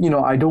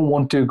I don't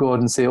want to go out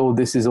and say, oh,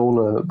 this is all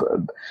a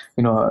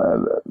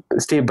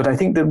state, but I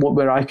think that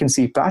where I can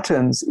see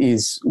patterns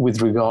is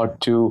with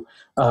regard to,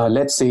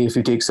 let's say, if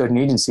you take certain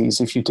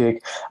agencies, if you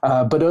take,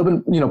 but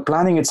urban,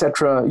 planning,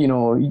 etc.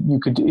 You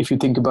could, if you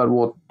think about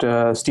what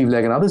Steve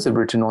Legg and others have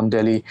written on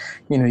Delhi,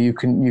 you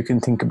can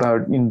think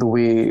about in the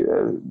way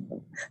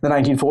the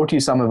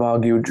 1940s. Some have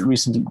argued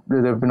recently.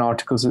 There have been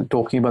articles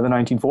talking about the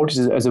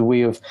 1940s as a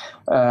way of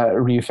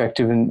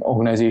re-effective and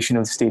organization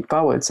of state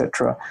power,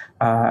 etc.,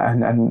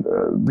 and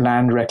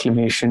land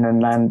reclamation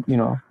and land,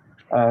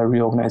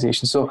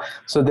 reorganization. So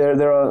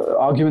there are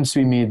arguments to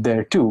be made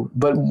there too.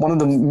 But one of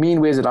the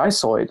main ways that I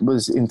saw it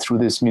was through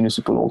this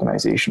municipal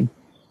organization.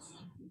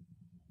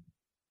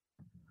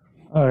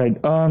 All right.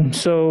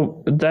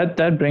 So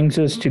that brings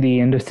us to the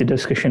end of the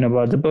discussion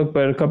about the book.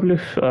 But a couple of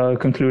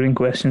concluding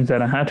questions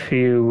that I had for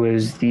you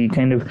was the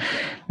kind of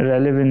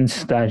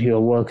relevance that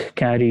your work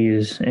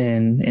carries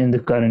in the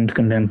current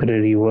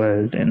contemporary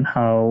world, and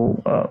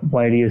how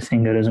why do you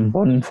think it is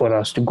important for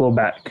us to go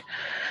back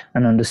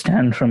and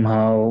understand from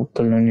how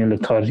colonial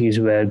authorities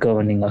were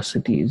governing our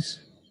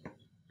cities?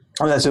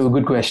 Oh, that's a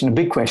good question, a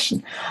big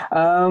question.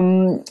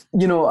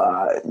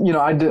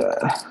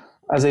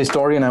 As a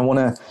historian, I want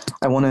to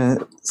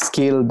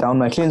scale down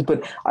my claims,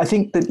 but I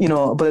think that,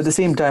 but at the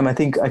same time, I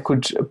think I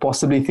could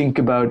possibly think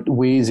about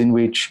ways in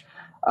which,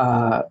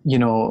 I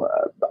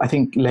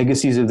think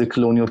legacies of the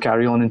colonial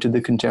carry on into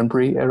the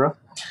contemporary era.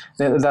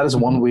 That is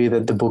one way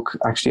that the book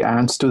actually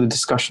adds to the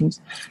discussions.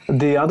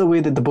 The other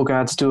way that the book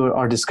adds to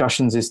our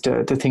discussions is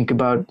to think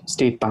about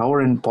state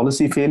power and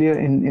policy failure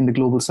in the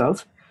global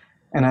south.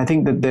 And I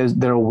think that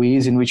there are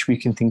ways in which we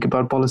can think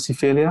about policy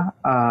failure,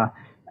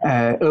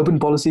 urban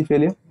policy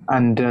failure,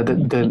 and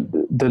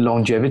the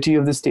longevity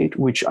of the state,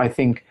 which I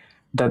think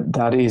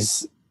that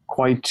is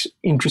quite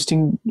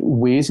interesting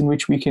ways in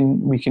which we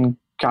can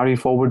carry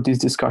forward these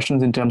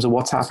discussions in terms of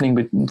what's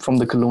happening from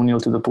the colonial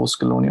to the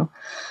post-colonial.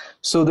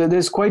 So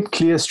there's quite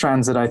clear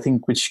strands that I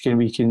think we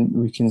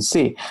can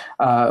say,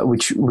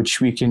 which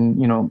we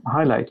can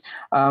highlight.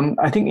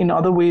 I think in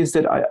other ways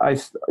that I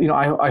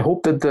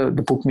hope that the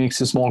book makes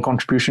a small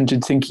contribution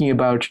to thinking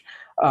about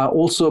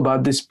also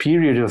about this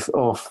period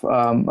of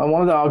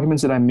one of the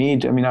arguments that I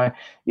made.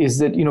 Is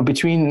that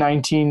between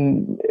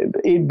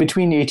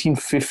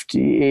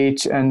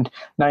 1858 and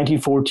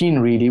 1914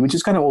 really, which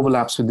is kind of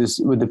overlaps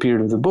with the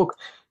period of the book,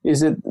 is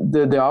that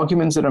the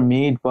arguments that are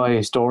made by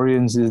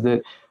historians is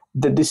that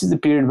this is the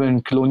period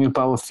when colonial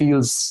power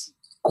feels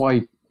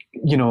quite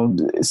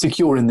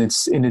secure in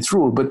its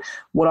rule. But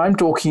what I'm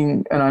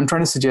talking and I'm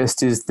trying to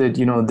suggest is that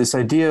this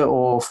idea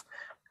of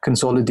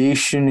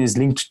consolidation is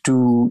linked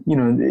to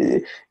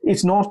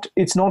it's not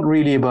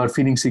really about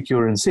feeling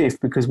secure and safe,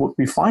 because what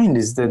we find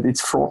is that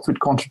it's fraught with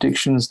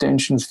contradictions,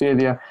 tensions,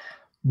 failure.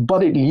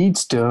 but it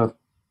leads to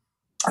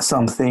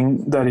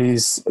something that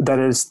is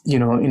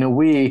in a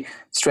way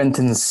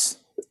strengthens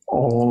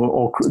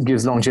or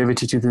gives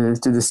longevity to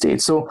the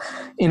state. So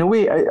in a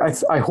way,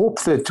 I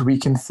hope that we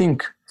can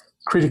think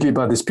critically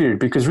about this period,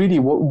 because really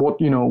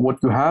what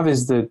you have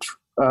is that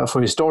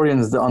for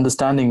historians, the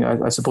understanding,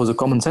 I suppose, a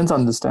common sense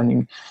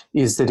understanding,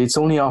 is that it's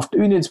only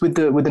after, it's with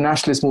the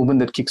nationalist movement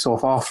that kicks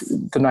off after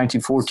the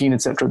 1914,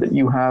 etc., that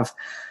you have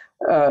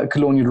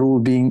colonial rule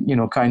being,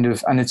 kind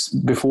of, and it's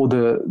before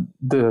the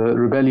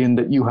rebellion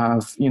that you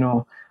have,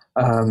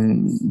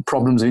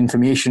 problems of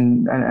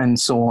information and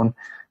so on,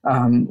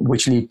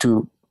 which lead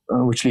to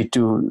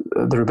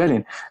the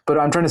rebellion. But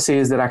what I'm trying to say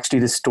is that actually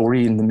the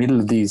story in the middle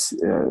of these,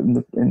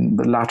 in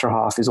the latter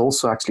half, is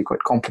also actually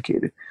quite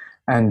complicated,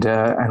 and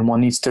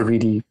one needs to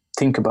really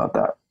think about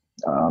that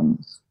a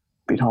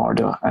bit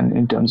harder, and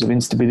in terms of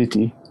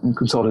instability and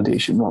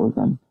consolidation rather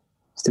than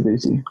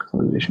stability and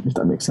consolidation, if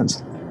that makes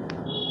sense.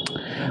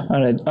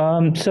 All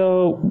right.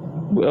 So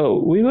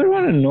we would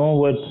want to know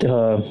what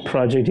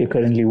project you're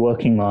currently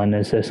working on.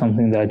 Is there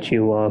something that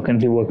you are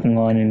currently working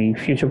on? Any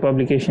future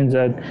publications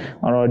that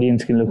our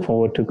audience can look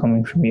forward to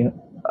coming from you?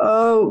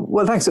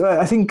 Well, thanks.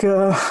 I think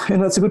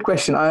that's a good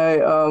question.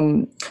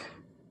 I'm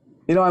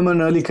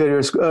an early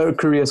career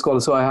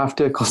scholar, so I have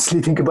to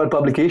constantly think about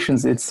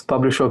publications. It's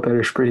publish or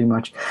perish, pretty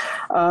much.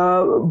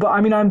 But I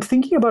mean, I'm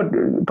thinking about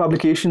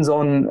publications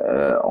on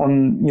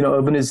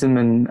urbanism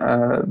and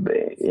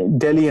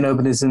Delhi and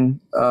urbanism.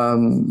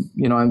 I'm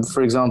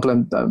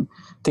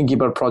thinking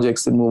about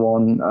projects that move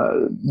on.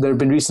 There have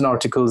been recent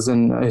articles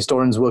and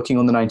historians working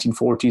on the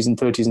 1940s and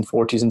 30s and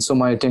 40s, and so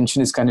my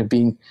attention is kind of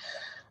being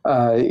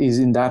is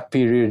in that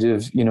period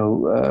of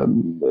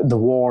the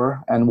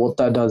war, and what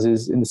that does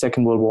is in the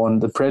Second World War, and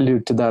the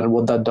prelude to that, and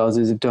what that does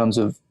is in terms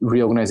of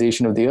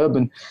reorganization of the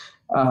urban.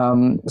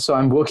 So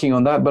I'm working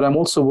on that, but I'm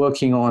also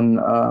working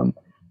on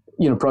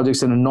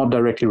projects that are not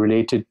directly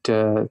related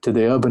to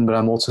the urban, but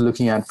I'm also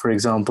looking at, for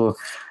example,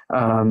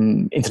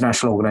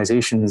 international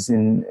organizations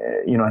in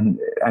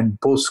and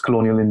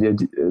post-colonial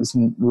India's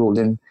role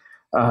in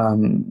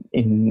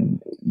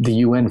the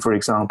UN, for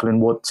example,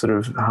 and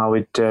how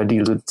it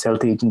deals with its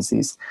health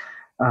agencies.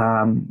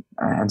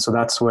 And so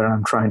that's where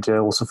I'm trying to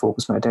also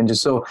focus my attention.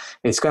 So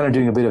it's kind of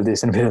doing a bit of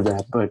this and a bit of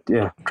that, but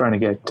trying to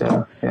get,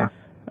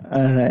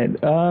 All right.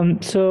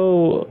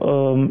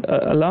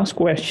 A last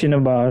question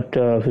about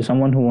for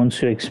someone who wants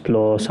to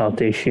explore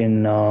South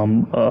Asian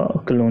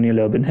colonial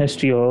urban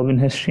history or urban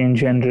history in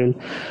general,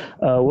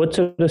 what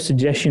sort of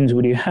suggestions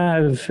would you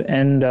have?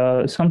 And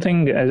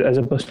something as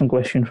a personal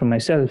question for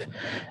myself,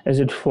 is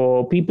it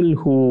for people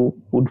who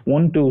would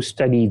want to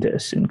study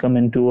this and come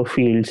into a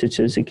field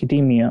such as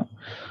academia?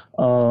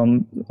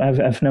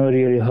 I've never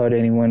really heard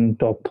anyone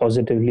talk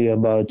positively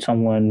about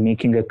someone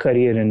making a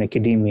career in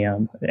academia.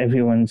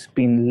 Everyone's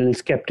been a little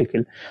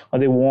skeptical, or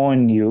they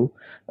warn you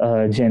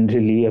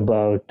generally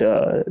about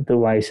the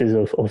vices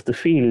of the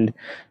field.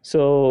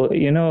 So,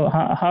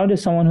 how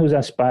does someone who's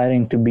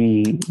aspiring to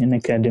be an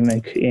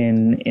academic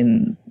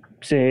in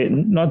say,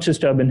 not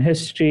just urban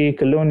history,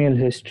 colonial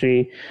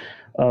history,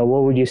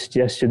 what would you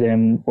suggest to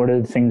them? What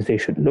are the things they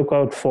should look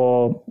out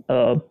for?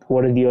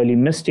 What are the early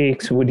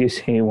mistakes would you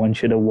say one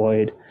should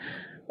avoid,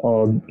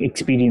 or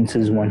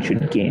experiences one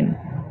should gain?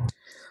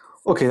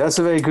 Okay, that's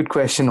a very good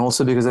question.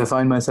 Also, because I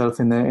find myself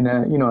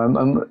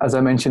I'm, as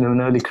I mentioned, I'm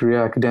an early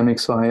career academic,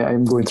 so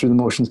I'm going through the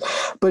motions.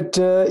 But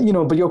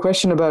but your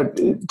question about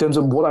in terms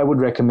of what I would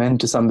recommend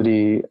to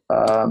somebody,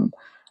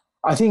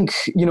 I think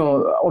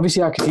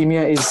obviously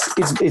academia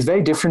is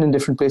very different in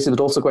different places, but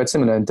also quite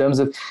similar in terms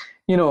of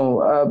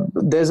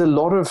there's a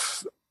lot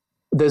of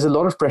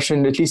pressure,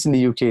 at least in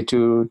the UK,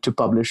 to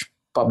publish,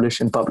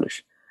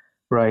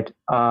 right?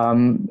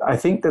 I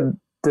think that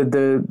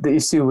the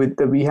issue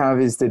that we have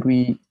is that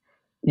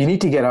you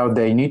need to get out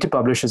there. You need to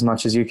publish as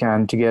much as you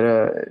can to get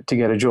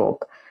a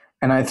job.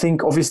 And I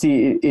think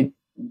obviously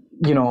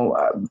you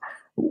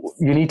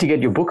need to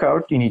get your book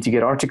out. You need to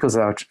get articles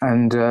out,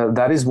 and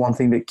that is one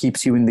thing that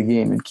keeps you in the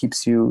game and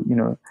keeps you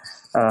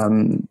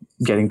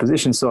getting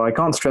positions. So I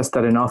can't stress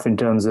that enough in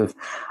terms of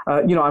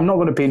I'm not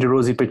going to paint a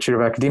rosy picture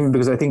of academia,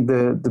 because I think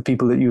the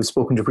people that you've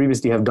spoken to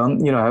previously have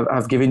done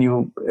have given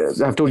you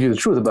have told you the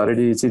truth about it.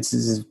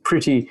 It's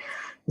pretty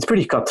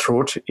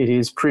cutthroat. It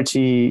is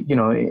pretty,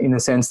 in a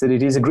sense that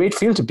it is a great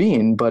field to be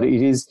in, but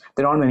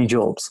there aren't many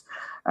jobs.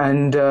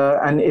 And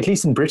at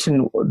least in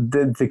Britain,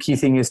 the key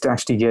thing is to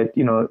actually get,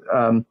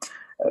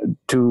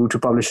 to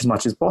publish as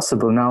much as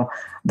possible. Now,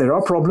 there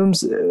are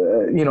problems,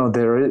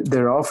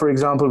 there are, for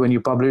example, when you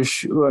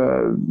publish,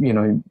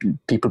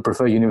 people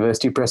prefer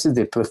university presses.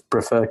 They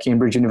prefer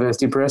Cambridge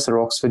University Press or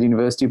Oxford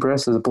University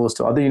Press as opposed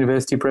to other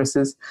university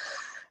presses.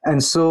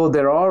 And so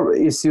there are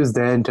issues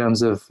there in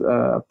terms of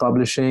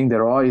publishing.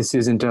 There are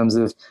issues in terms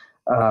of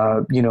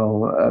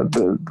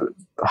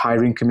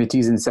hiring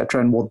committees,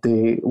 etc., and what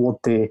they.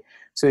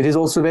 So it is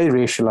also a very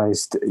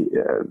racialized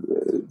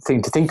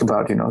thing to think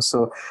about, but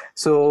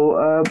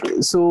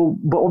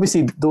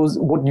obviously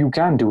what you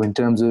can do in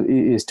terms of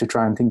is to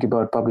try and think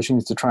about publishing,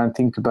 is to try and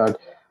think about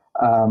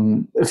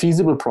a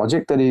feasible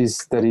project that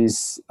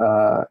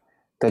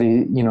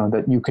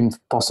you can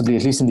possibly,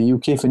 at least in the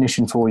UK, finish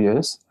in 4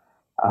 years.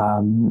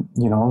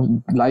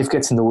 Life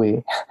gets in the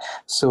way,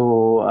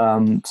 so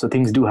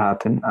things do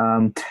happen,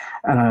 and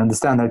I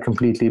understand that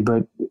completely.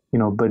 But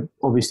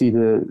obviously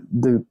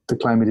the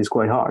climate is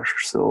quite harsh.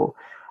 So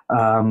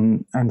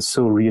and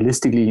so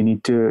realistically, you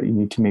need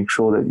to make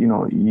sure that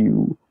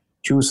you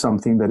choose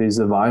something that is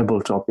a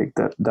viable topic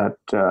that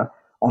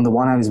on the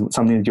one hand is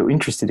something that you're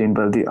interested in,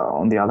 but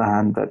on the other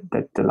hand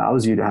that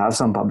allows you to have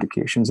some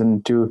publications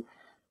and to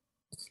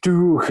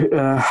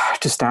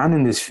stand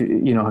in this,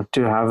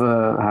 to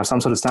have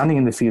some sort of standing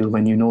in the field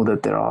when you know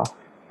that there are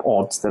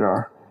odds that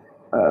are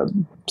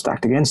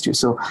stacked against you.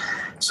 So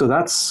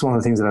that's one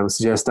of the things that I would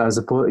suggest.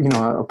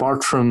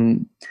 Apart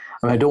from,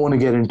 I don't want to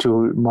get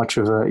into much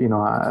of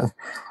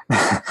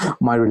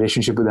my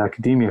relationship with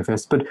academia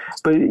first, but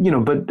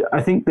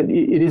I think that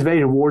it is very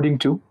rewarding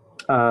too,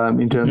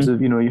 in terms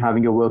of you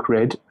having your work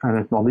read and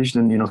acknowledged,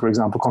 and for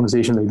example,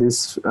 conversation like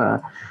this.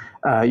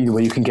 Where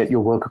you can get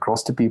your work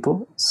across to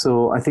people.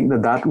 So I think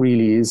that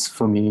really is,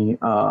 for me,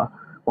 one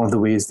of the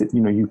ways that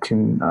you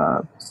can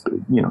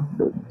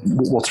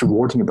what's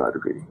rewarding about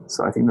it, really.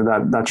 So I think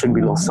that shouldn't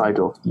be lost sight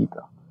of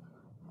either.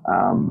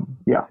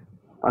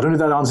 I don't know if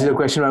that answers your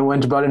question. I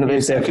went about it in a very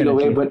secular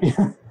way, but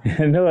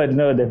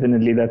no,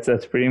 definitely.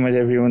 That's pretty much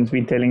everyone's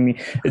been telling me.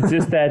 It's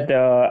just that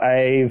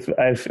I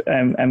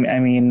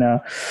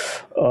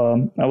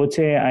would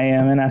say I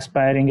am an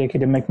aspiring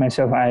academic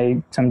myself.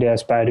 I someday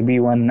aspire to be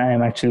one. I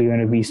am actually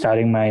going to be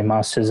starting my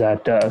master's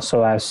at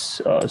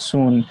SOAS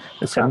soon,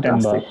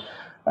 September.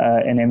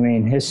 An MA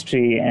in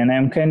history, and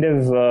I'm kind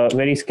of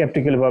very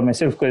skeptical about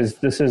myself, because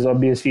this is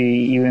obviously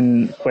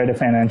even quite a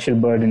financial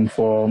burden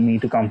for me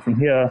to come from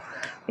here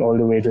all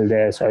the way till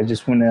there. So I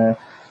just want to,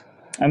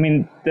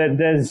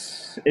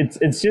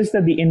 it's just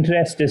that the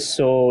interest is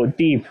so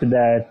deep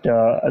that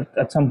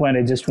at some point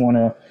I just want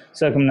to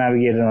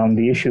circumnavigate around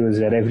the issues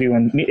that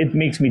it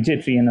makes me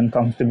jittery and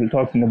uncomfortable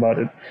talking about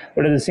it.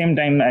 But at the same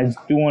time, I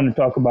do want to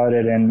talk about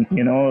it, and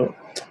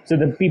so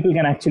that people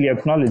can actually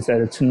acknowledge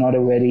that it's not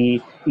a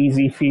very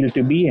easy field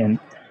to be in,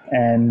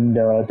 and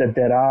that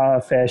there are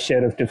a fair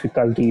share of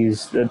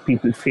difficulties that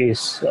people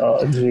face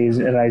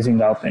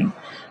rising up, and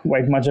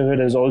quite much of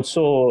it is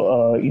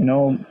also,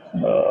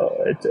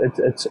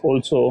 it's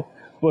also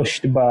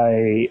pushed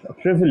by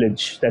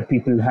privilege that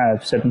people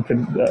have, certain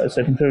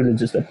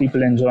privileges that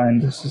people enjoy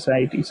in the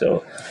society.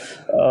 So,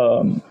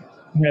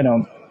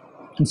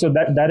 so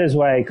that is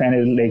why I kind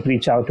of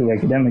reach out to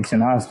academics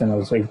and ask them, I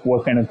was like,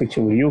 what kind of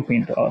picture would you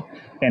paint, or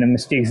kind of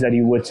mistakes that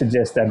you would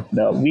suggest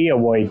that we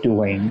avoid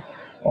doing,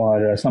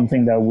 or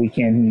something that we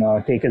can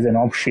take as an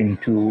option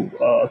to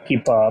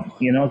keep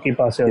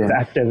ourselves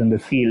active in the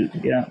field.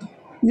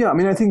 Yeah,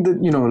 I think that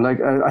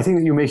I think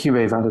that you're making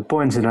very valid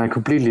points, and I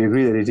completely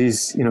agree that it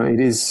is.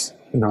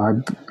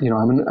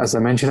 As I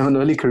mentioned, I'm an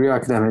early career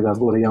academic. I've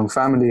got a young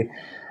family.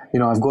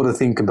 I've got to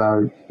think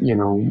about,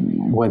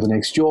 where the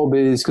next job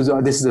is, because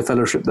this is a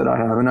fellowship that I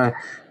have, and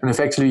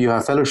effectively you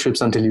have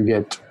fellowships until you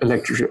get a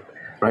lectureship,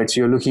 right?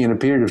 So you're looking at a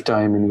period of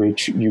time in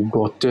which you've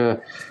got,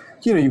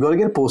 you've got to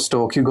get a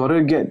postdoc, you've got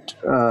to get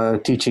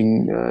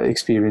teaching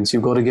experience,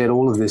 you've got to get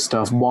all of this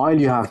stuff while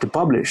you have to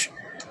publish.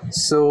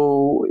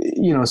 So,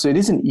 so it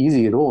isn't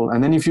easy at all.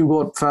 And then if you've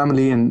got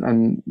family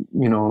and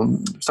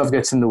stuff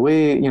gets in the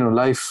way,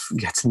 life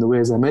gets in the way,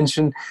 as I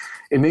mentioned,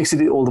 it makes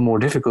it all the more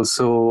difficult.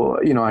 So,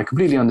 I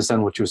completely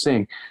understand what you're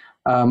saying.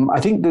 I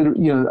think that,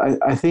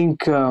 I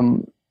think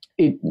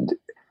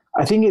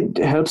it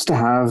helps to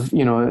have,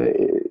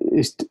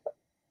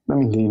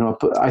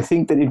 I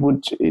think that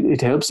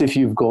it helps if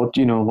you've got,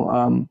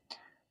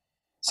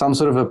 some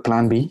sort of a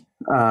plan B,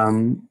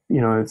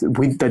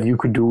 that you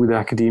could do with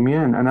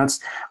academia. And I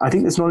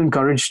think that's not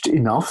encouraged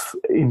enough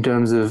in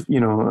terms of,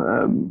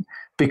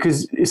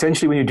 because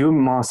essentially when you do a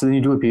master's and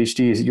you do a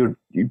PhD,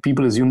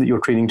 people assume that you're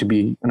training to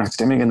be an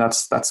academic, and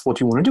that's what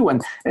you want to do.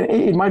 And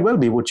it might well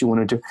be what you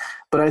want to do.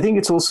 But I think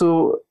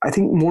I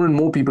think more and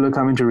more people are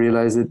coming to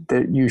realize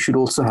that you should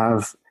also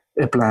have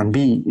a plan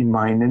B in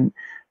mind, and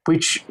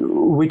which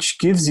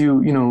gives you,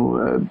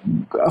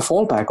 a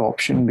fallback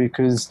option,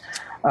 because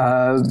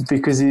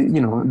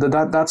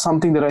that's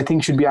something that I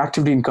think should be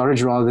actively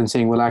encouraged, rather than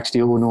saying, well,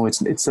 actually, oh no,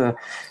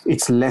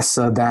 it's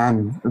lesser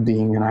than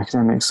being an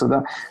academic. So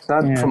that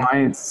for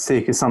my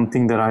sake is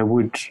something that I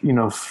would,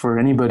 for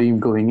anybody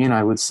going in,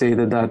 I would say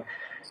that at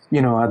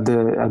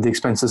the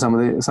expense of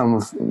some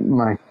of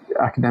my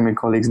academic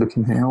colleagues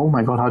looking here, oh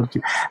my God, how did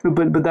you?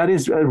 But that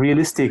is a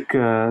realistic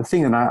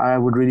thing, and I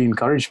would really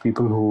encourage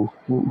people who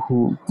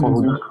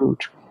follow that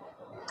route.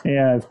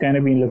 Yeah, I've kind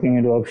of been looking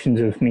at options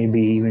of maybe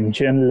even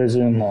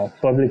journalism or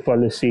public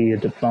policy or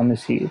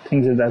diplomacy,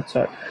 things of that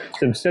sort.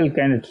 So I'm still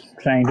kind of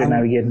trying to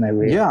navigate my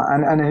way. Yeah,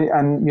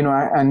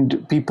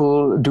 and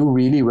people do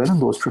really well in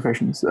those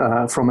professions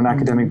from an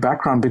academic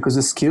background, because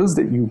the skills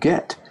that you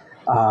get,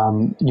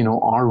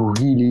 are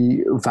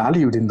really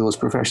valued in those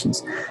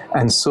professions.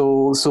 And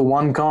so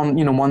one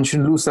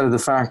shouldn't lose sight of the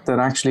fact that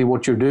actually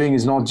what you're doing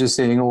is not just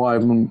saying, oh,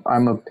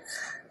 I'm a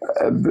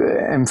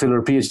MPhil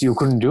or PhD who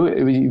couldn't do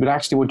it. But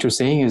actually what you're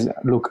saying is,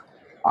 look,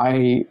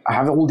 I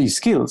have all these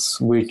skills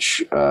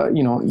which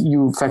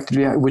you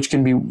effectively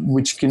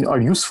which are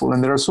useful,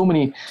 and there are so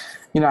many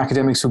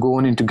academics who go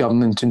on into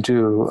government,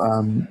 into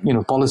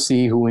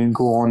policy, who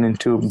go on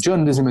into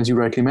journalism, as you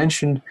rightly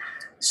mentioned.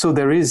 So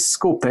there is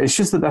scope there. It's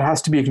just that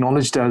has to be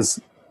acknowledged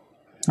as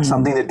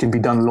something that can be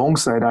done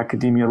alongside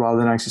academia, rather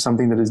than actually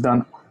something that is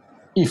done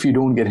if you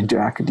don't get into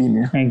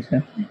academia.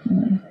 Exactly.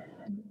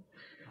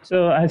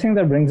 So I think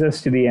that brings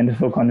us to the end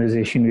of our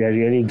conversation. We are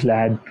really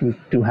glad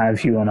to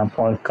have you on our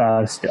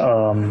podcast.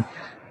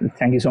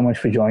 Thank you so much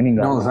for joining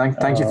us. No,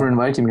 thank you for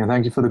inviting me, and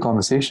thank you for the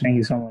conversation. Thank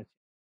you so much.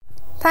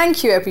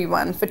 Thank you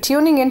everyone for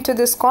tuning into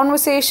this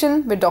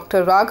conversation with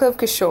Dr. Raghav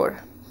Kishore.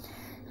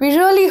 We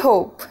really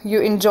hope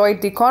you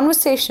enjoyed the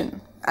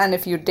conversation, and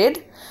if you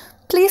did,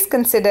 please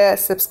consider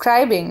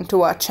subscribing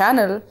to our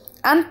channel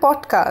and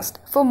podcast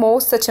for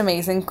more such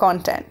amazing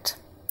content.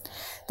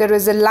 There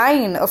is a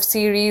line of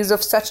series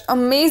of such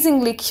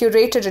amazingly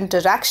curated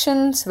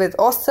interactions with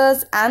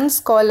authors and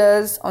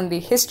scholars on the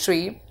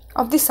history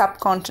of the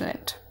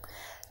subcontinent.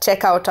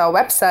 Check out our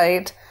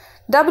website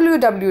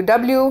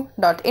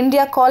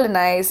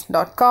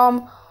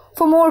www.indiacolonized.com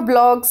for more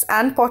blogs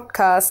and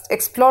podcasts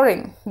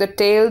exploring the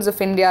tales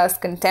of India's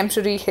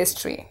contemporary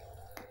history.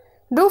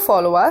 Do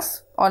follow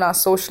us on our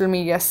social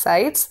media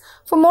sites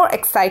for more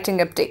exciting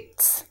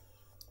updates.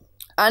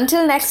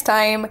 Until next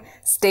time,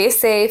 stay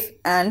safe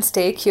and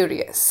stay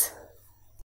curious.